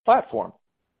platform.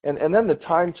 And then the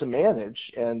time to manage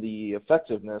and the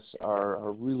effectiveness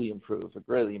are really improved, are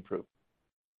greatly improved.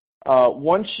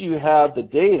 Once you have the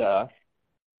data,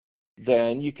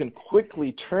 then you can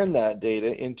quickly turn that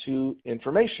data into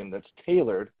information that's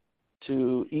tailored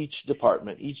to each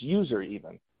department, each user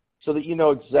even, so that you know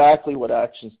exactly what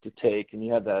actions to take and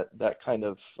you have that kind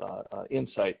of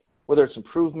insight. Whether it's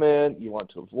improvement, you want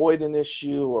to avoid an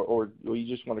issue, or you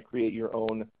just want to create your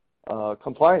own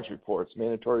compliance reports,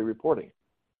 mandatory reporting.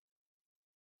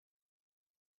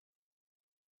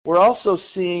 We're also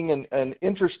seeing an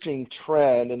interesting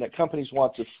trend in that companies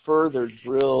want to further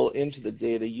drill into the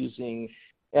data using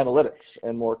analytics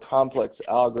and more complex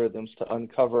algorithms to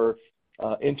uncover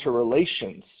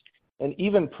interrelations and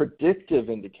even predictive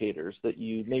indicators that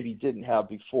you maybe didn't have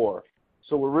before.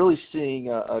 So we're really seeing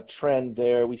a trend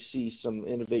there. We see some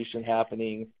innovation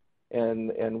happening,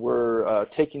 and we're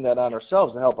taking that on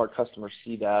ourselves to help our customers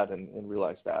see that and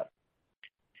realize that.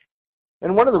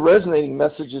 And one of the resonating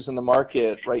messages in the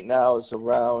market right now is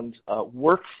around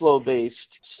workflow-based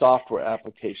software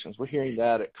applications. We're hearing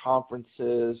that at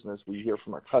conferences, and as we hear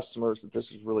from our customers that this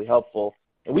is really helpful.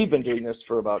 And we've been doing this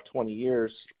for about 20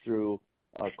 years through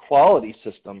quality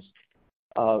systems.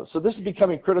 So this is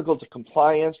becoming critical to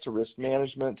compliance, to risk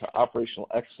management, to operational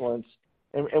excellence.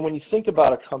 And when you think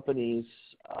about a company's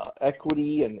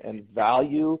equity and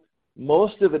value,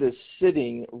 most of it is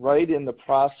sitting right in the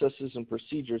processes and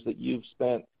procedures that you've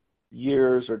spent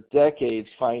years or decades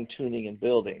fine-tuning and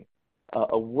building.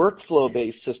 A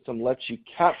workflow-based system lets you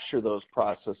capture those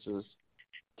processes,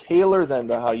 tailor them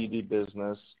to how you do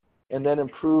business, and then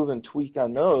improve and tweak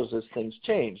on those as things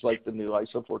change, like the new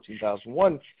ISO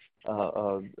 14001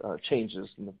 changes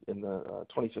in the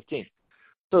 2015.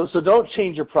 So don't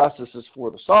change your processes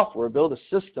for the software. Build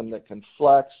a system that can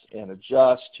flex and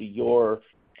adjust to your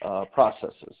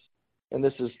processes, and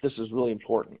this is really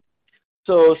important.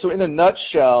 So in a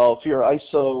nutshell, for your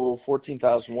ISO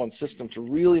 14001 system to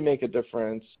really make a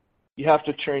difference, you have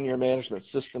to turn your management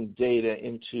system data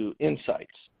into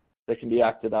insights that can be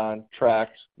acted on,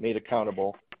 tracked, made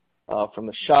accountable, from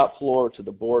the shop floor to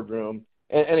the boardroom.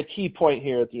 And a key point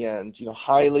here at the end,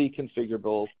 highly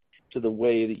configurable to the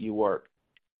way that you work.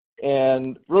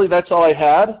 And really, that's all I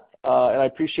had. And I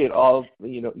appreciate all of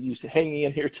you hanging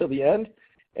in here till the end.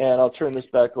 And I'll turn this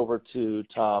back over to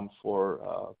Tom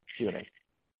for Q&A.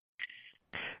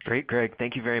 Great, Greg.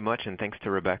 Thank you very much, and thanks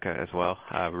to Rebecca as well.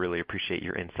 I really appreciate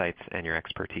your insights and your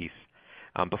expertise.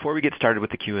 Before we get started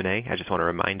with the Q&A, I just want to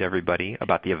remind everybody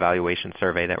about the evaluation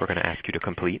survey that we're going to ask you to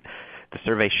complete. The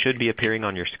survey should be appearing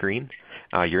on your screen.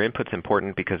 Your input's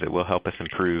important because it will help us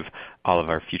improve all of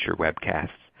our future webcasts.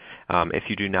 If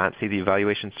you do not see the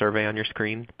evaluation survey on your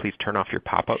screen, please turn off your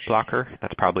pop-up blocker.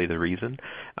 That's probably the reason.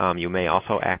 You may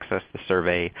also access the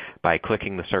survey by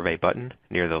clicking the survey button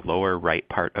near the lower right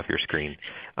part of your screen.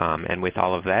 And with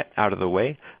all of that out of the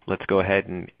way, let's go ahead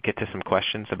and get to some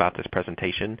questions about this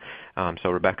presentation. So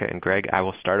Rebecca and Greg, I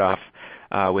will start off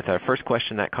with our first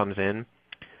question that comes in.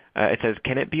 It says,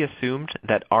 can it be assumed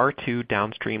that R2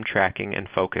 downstream tracking and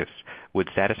focus would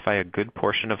satisfy a good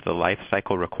portion of the life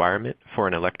cycle requirement for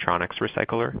an electronics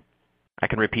recycler? I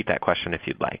can repeat that question if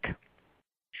you'd like.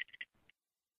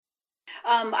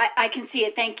 I can see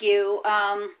it. Thank you.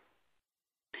 I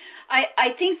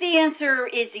think the answer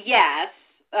is yes.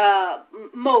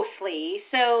 Mostly.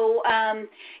 So,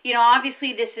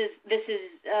 obviously this is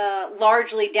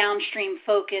largely downstream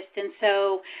focused, and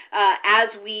so as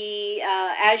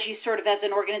you sort of as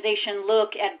an organization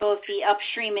look at both the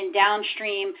upstream and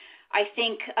downstream, I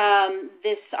think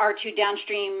this R2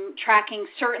 downstream tracking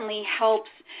certainly helps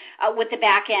with the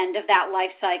back end of that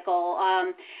life cycle.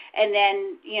 And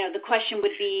then, the question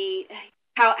would be,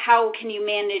 how can you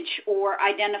manage or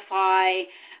identify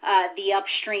the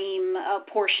upstream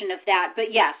portion of that?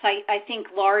 But yes, I think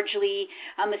largely,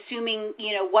 I'm assuming,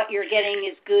 what you're getting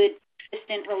is good,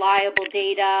 consistent, reliable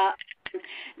data,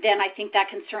 then I think that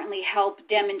can certainly help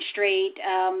demonstrate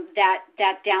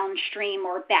that downstream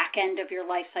or back end of your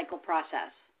life cycle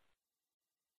process.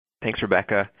 Thanks,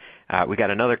 Rebecca. We got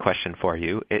another question for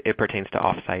you. It pertains to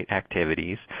offsite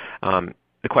activities.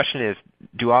 The question is,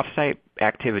 do offsite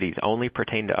activities only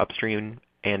pertain to upstream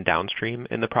and downstream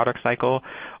in the product cycle,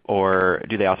 or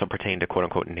do they also pertain to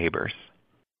quote-unquote neighbors?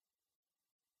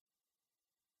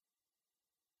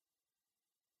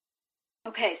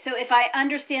 Okay, so if I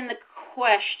understand the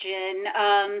question,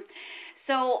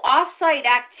 so offsite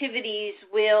activities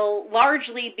will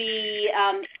largely be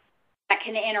that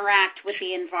can interact with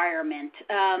the environment.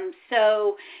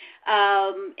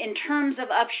 In terms of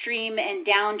upstream and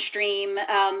downstream,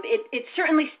 it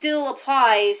certainly still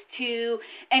applies to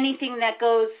anything that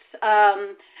goes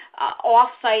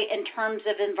off-site in terms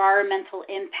of environmental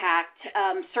impact.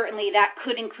 Certainly that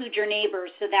could include your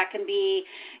neighbors, so that can be,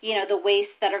 the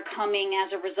wastes that are coming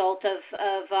as a result of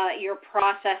your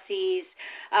processes.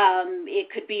 It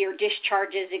could be your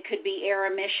discharges, it could be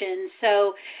air emissions.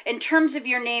 So in terms of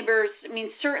your neighbors,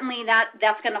 certainly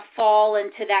that's going to fall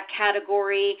into that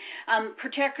category,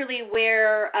 particularly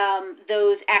where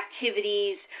those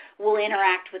activities will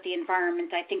interact with the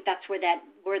environment. I think that's where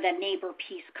that neighbor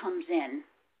piece comes in.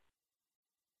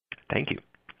 Thank you.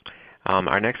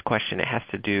 Our next question, it has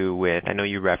to do with, I know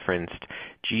you referenced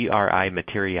GRI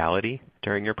materiality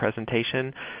during your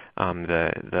presentation.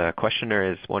 The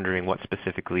questioner is wondering, what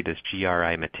specifically does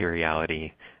GRI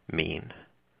materiality mean?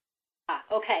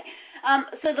 Okay.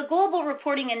 So the Global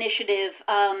Reporting Initiative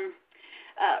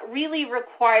really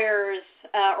requires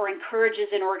or encourages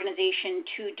an organization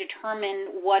to determine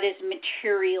what is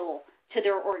material to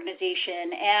their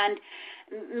organization. And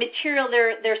material,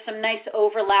 there's some nice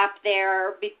overlap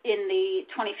there in the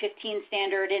 2015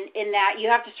 standard in that you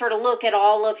have to sort of look at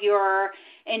all of your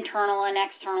internal and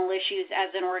external issues as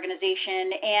an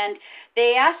organization, and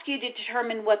they ask you to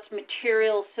determine what's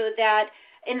material so that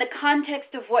in the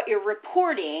context of what you're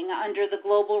reporting under the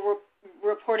Global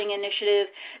Reporting Initiative,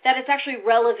 that it's actually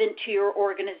relevant to your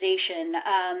organization.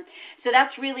 So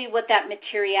that's really what that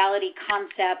materiality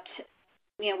concept,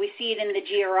 we see it in the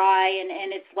GRI,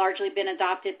 and it's largely been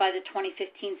adopted by the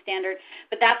 2015 standard,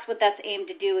 but that's what that's aimed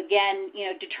to do. Again,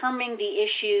 determining the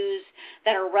issues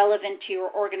that are relevant to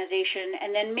your organization,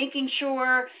 and then making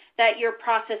sure that your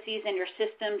processes and your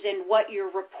systems and what you're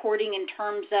reporting in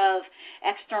terms of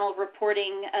external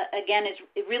reporting, again,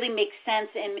 it really makes sense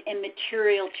and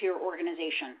material to your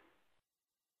organization.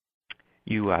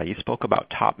 You spoke about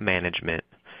top management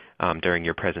during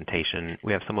your presentation.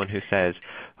 We have someone who says,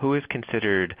 who is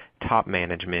considered top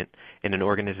management in an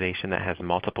organization that has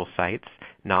multiple sites,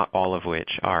 not all of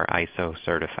which are ISO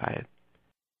certified?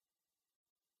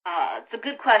 It's a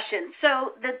good question.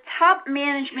 So the top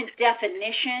management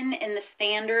definition in the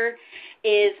standard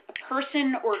is a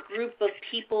person or group of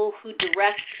people who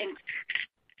direct an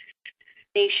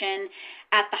organization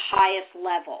at the highest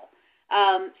level.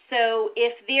 So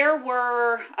if there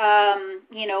were,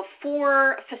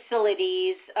 4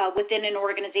 facilities within an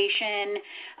organization,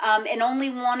 and only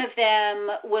one of them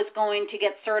was going to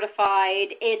get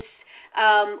certified, it's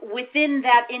within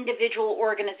that individual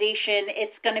organization,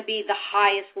 it's going to be the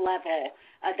highest level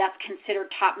that's considered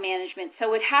top management.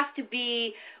 So it has to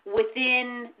be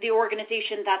within the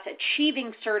organization that's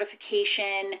achieving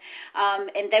certification,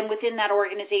 and then within that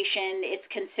organization, it's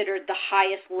considered the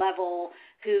highest level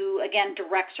who, again,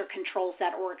 directs or controls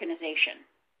that organization.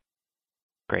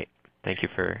 Great. Thank you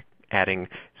for adding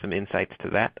some insights to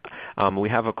that. We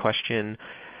have a question.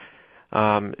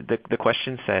 The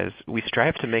question says, we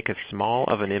strive to make as small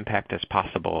of an impact as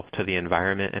possible to the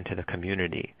environment and to the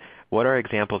community. What are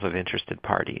examples of interested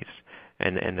parties?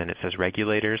 And then it says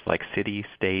regulators like city,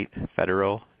 state,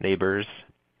 federal, neighbors, ...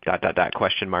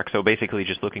 question mark. So basically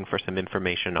just looking for some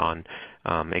information on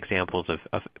examples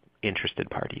of interested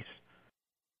parties.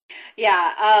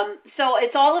 Yeah, so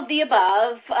it's all of the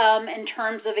above in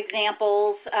terms of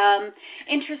examples.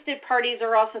 Interested parties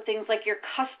are also things like your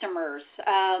customers.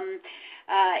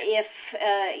 If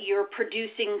you're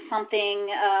producing something,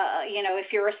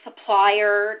 if you're a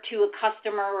supplier to a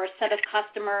customer or a set of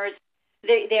customers,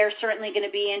 they're certainly going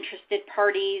to be interested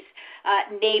parties.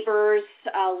 Neighbors,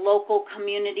 local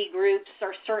community groups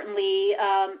are certainly,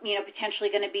 potentially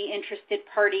going to be interested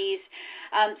parties.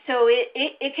 So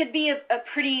it could be a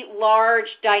pretty large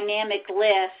dynamic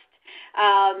list.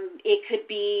 It could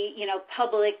be,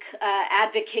 public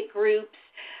advocate groups.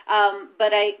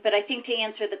 But I think to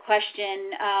answer the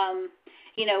question,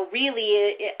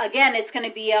 really, again, it's going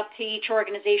to be up to each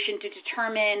organization to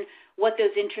determine what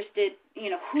those interested,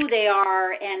 who they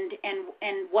are and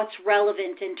what's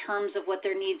relevant in terms of what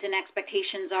their needs and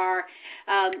expectations are.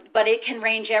 But it can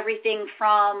range everything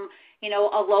from,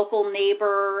 a local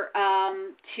neighbor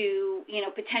to,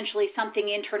 potentially something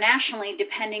internationally,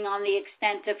 depending on the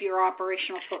extent of your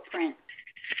operational footprint.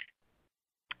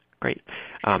 Great.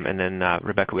 And then,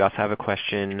 Rebecca, we also have a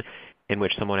question in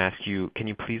which someone asked you, can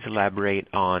you please elaborate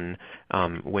on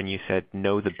when you said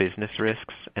know the business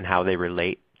risks and how they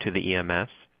relate to the EMS?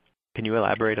 Can you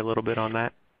elaborate a little bit on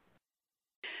that?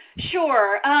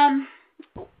 Sure.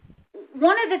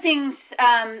 One of the things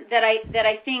that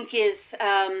I think is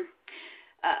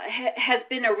has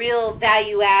been a real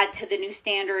value add to the new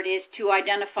standard is to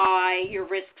identify your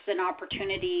risks and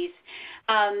opportunities.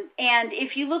 And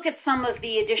if you look at some of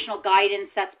the additional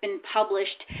guidance that's been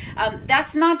published,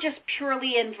 that's not just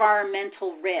purely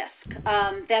environmental risk,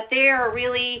 that they are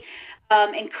really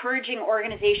encouraging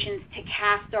organizations to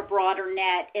cast a broader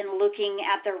net in looking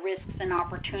at their risks and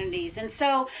opportunities. And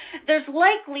so there's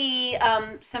likely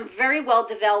some very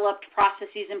well-developed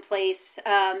processes in place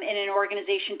in an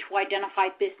organization to identify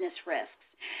business risks.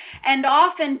 And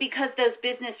often because those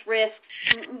business risks,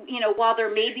 while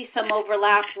there may be some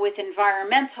overlap with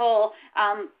environmental,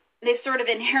 they sort of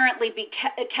inherently be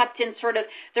kept in sort of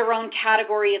their own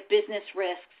category of business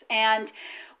risks. And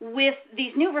with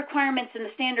these new requirements in the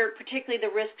standard, particularly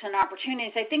the risks and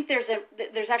opportunities, I think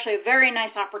there's actually a very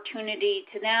nice opportunity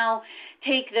to now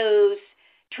take those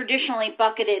traditionally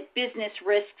bucketed business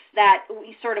risks that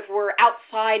we sort of were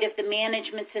outside of the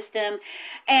management system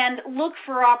and look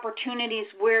for opportunities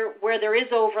where there is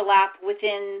overlap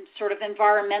within sort of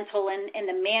environmental and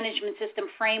the management system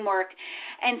framework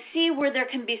and see where there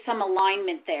can be some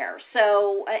alignment there.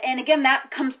 So, and again,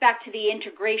 that comes back to the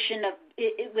integration of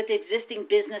with existing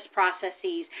business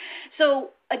processes. So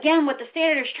again, what the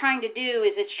standard is trying to do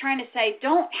is it's trying to say,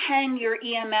 don't hang your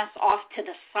EMS off to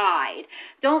the side.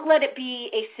 Don't let it be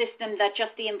a system that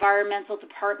just the environmental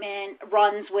department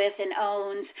runs with and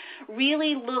owns.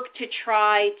 Really look to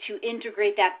try to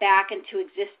integrate that back into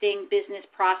existing business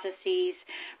processes.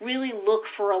 Really look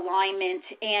for alignment,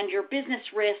 and your business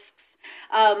risks,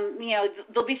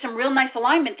 there'll be some real nice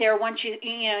alignment there once you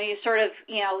sort of,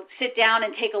 sit down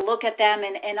and take a look at them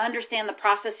and understand the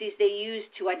processes they use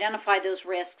to identify those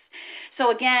risks.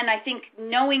 So again, I think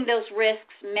knowing those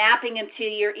risks, mapping them to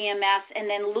your EMS, and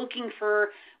then looking for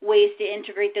ways to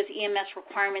integrate those EMS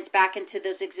requirements back into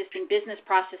those existing business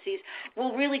processes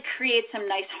will really create some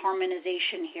nice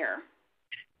harmonization here.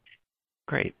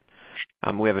 Great.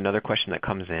 We have another question that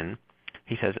comes in.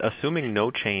 He says, assuming no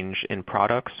change in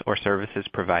products or services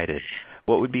provided,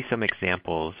 what would be some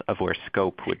examples of where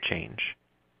scope would change?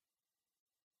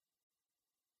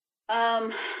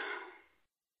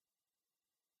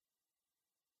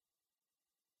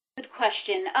 Good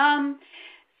question.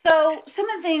 So some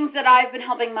of the things that I've been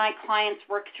helping my clients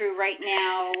work through right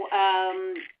now,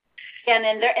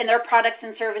 and their products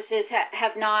and services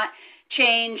have not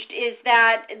changed, is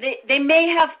that they may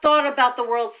have thought about the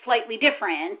world slightly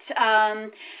different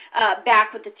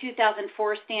back with the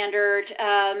 2004 standard.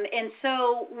 And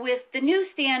so with the new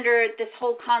standard, this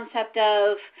whole concept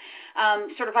of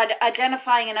sort of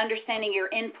identifying and understanding your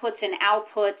inputs and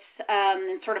outputs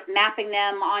and sort of mapping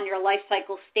them on your life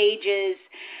cycle stages,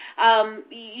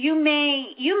 you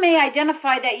may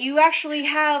identify that you actually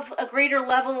have a greater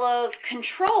level of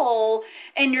control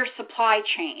in your supply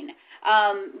chain.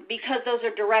 Because those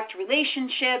are direct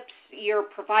relationships, you're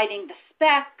providing the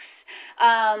specs,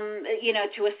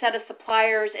 to a set of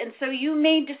suppliers. And so you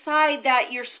may decide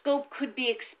that your scope could be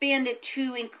expanded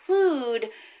to include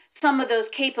some of those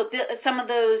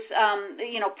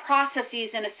processes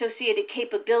and associated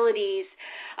capabilities,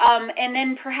 and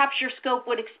then perhaps your scope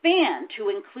would expand to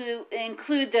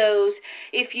include those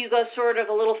if you go sort of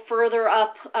a little further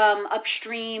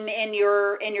upstream in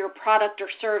your product or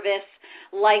service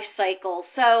life cycle.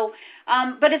 So,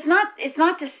 but it's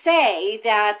not to say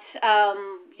that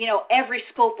every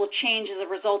scope will change as a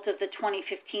result of the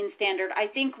 2015 standard. I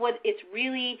think what it's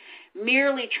really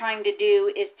merely trying to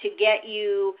do is to get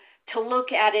you to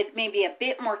look at it maybe a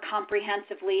bit more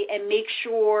comprehensively and make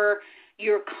sure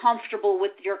you're comfortable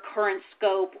with your current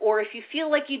scope, or if you feel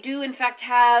like you do in fact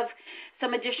have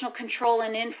some additional control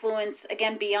and influence,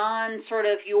 again, beyond sort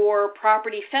of your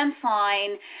property fence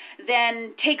line,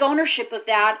 then take ownership of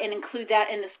that and include that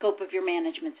in the scope of your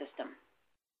management system.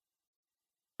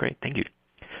 Great, thank you.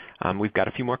 We've got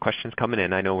a few more questions coming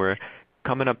in. I know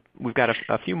we've got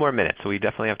a few more minutes, so we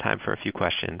definitely have time for a few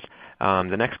questions.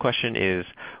 The next question is,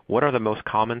 what are the most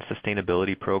common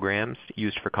sustainability programs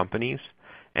used for companies,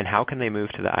 and how can they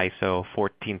move to the ISO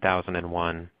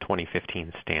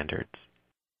 14001:2015 standards?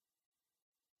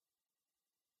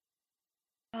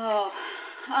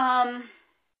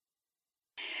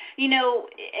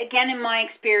 Again, in my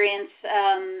experience,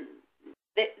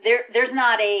 there's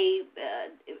not a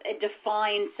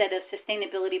defined set of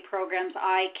sustainability programs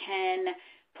I can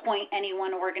point any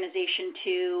one organization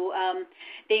to.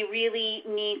 They really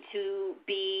need to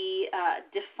be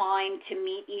defined to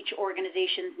meet each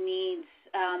organization's needs,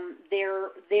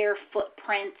 their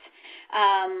footprint,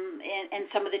 and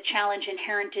some of the challenge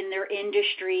inherent in their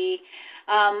industry.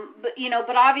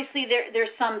 But obviously there's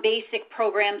some basic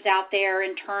programs out there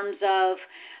in terms of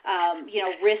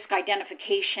risk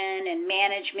identification and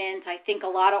management. I think a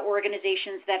lot of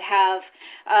organizations that have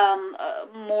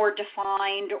more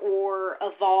defined or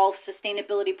evolved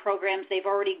sustainability programs, they've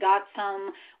already got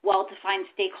some well-defined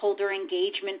stakeholder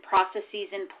engagement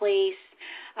processes in place.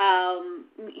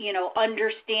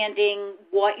 Understanding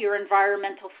what your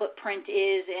environmental footprint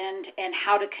is and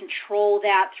how to control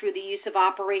that through the use of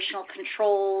operational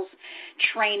controls,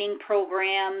 training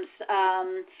programs,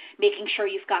 making sure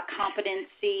you've got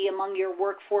competency among your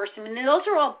workforce. I mean, those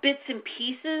are all bits and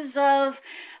pieces of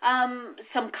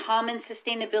some common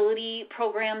sustainability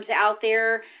programs out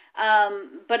there.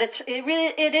 But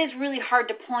it is really hard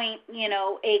to point,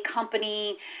 a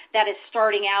company that is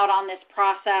starting out on this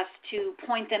process to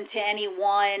point them to any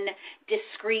one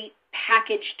discrete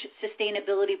packaged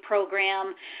sustainability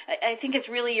program. I think it's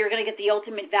really, you're going to get the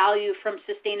ultimate value from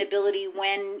sustainability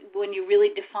when you really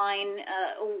define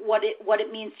what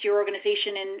it means to your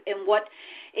organization and what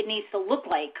it needs to look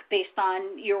like based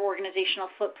on your organizational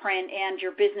footprint and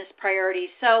your business priorities.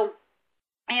 So,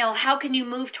 how can you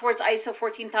move towards ISO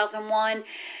 14001?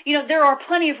 There are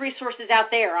plenty of resources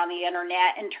out there on the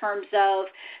internet in terms of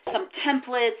some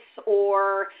templates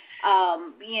or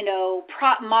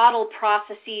model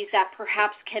processes that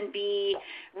perhaps can be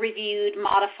reviewed,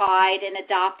 modified, and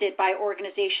adopted by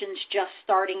organizations just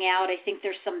starting out. I think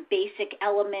there's some basic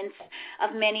elements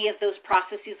of many of those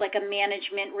processes, like a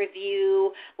management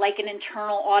review, like an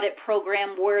internal audit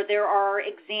program, where there are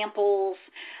examples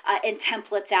and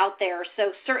templates out there.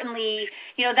 So certainly,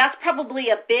 that's probably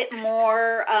a bit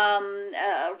more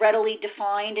readily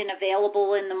defined and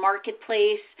available in the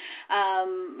marketplace,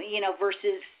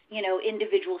 versus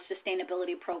individual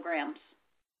sustainability programs.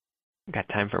 Got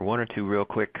time for one or two real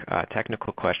quick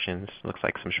technical questions. Looks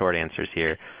like some short answers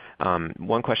here.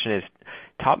 One question is,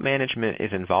 top management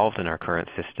is involved in our current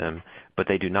system, but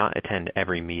they do not attend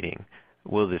every meeting.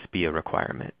 Will this be a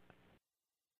requirement?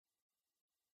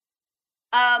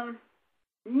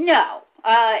 No,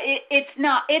 it's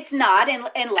not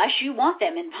unless you want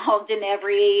them involved in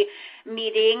every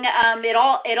meeting. It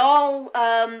all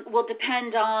will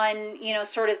depend on,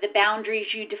 sort of the boundaries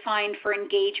you define for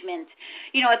engagement.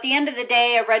 At the end of the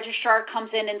day, a registrar comes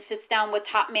in and sits down with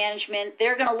top management.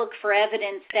 They're going to look for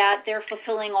evidence that they're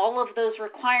fulfilling all of those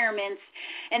requirements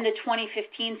in the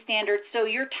 2015 standards. So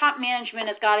your top management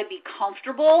has got to be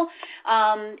comfortable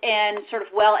and sort of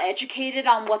well educated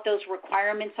on what those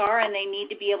requirements are, and they need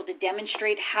to be able to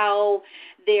demonstrate how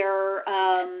they're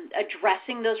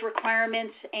addressing those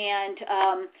requirements and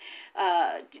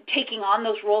taking on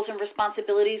those roles and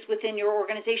responsibilities within your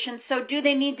organization. So do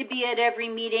they need to be at every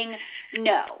meeting?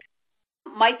 No.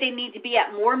 Might they need to be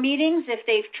at more meetings if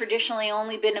they've traditionally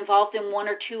only been involved in one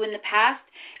or two in the past?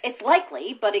 It's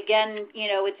likely, but again,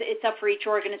 it's up for each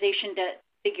organization to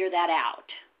figure that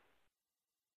out.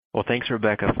 Well, thanks,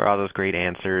 Rebecca, for all those great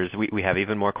answers. We have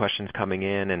even more questions coming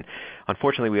in, and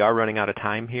unfortunately we are running out of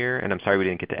time here, and I'm sorry we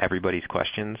didn't get to everybody's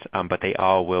questions, but they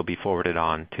all will be forwarded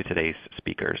on to today's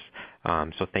speakers.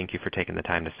 So thank you for taking the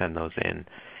time to send those in.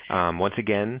 Once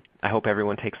again, I hope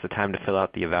everyone takes the time to fill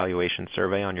out the evaluation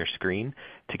survey on your screen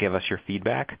to give us your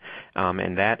feedback.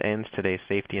 And that ends today's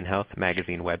Safety and Health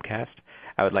Magazine webcast.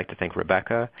 I would like to thank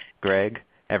Rebecca, Greg,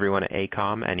 everyone at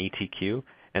ACOM and ETQ,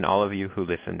 and all of you who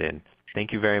listened in.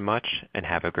 Thank you very much, and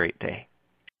have a great day.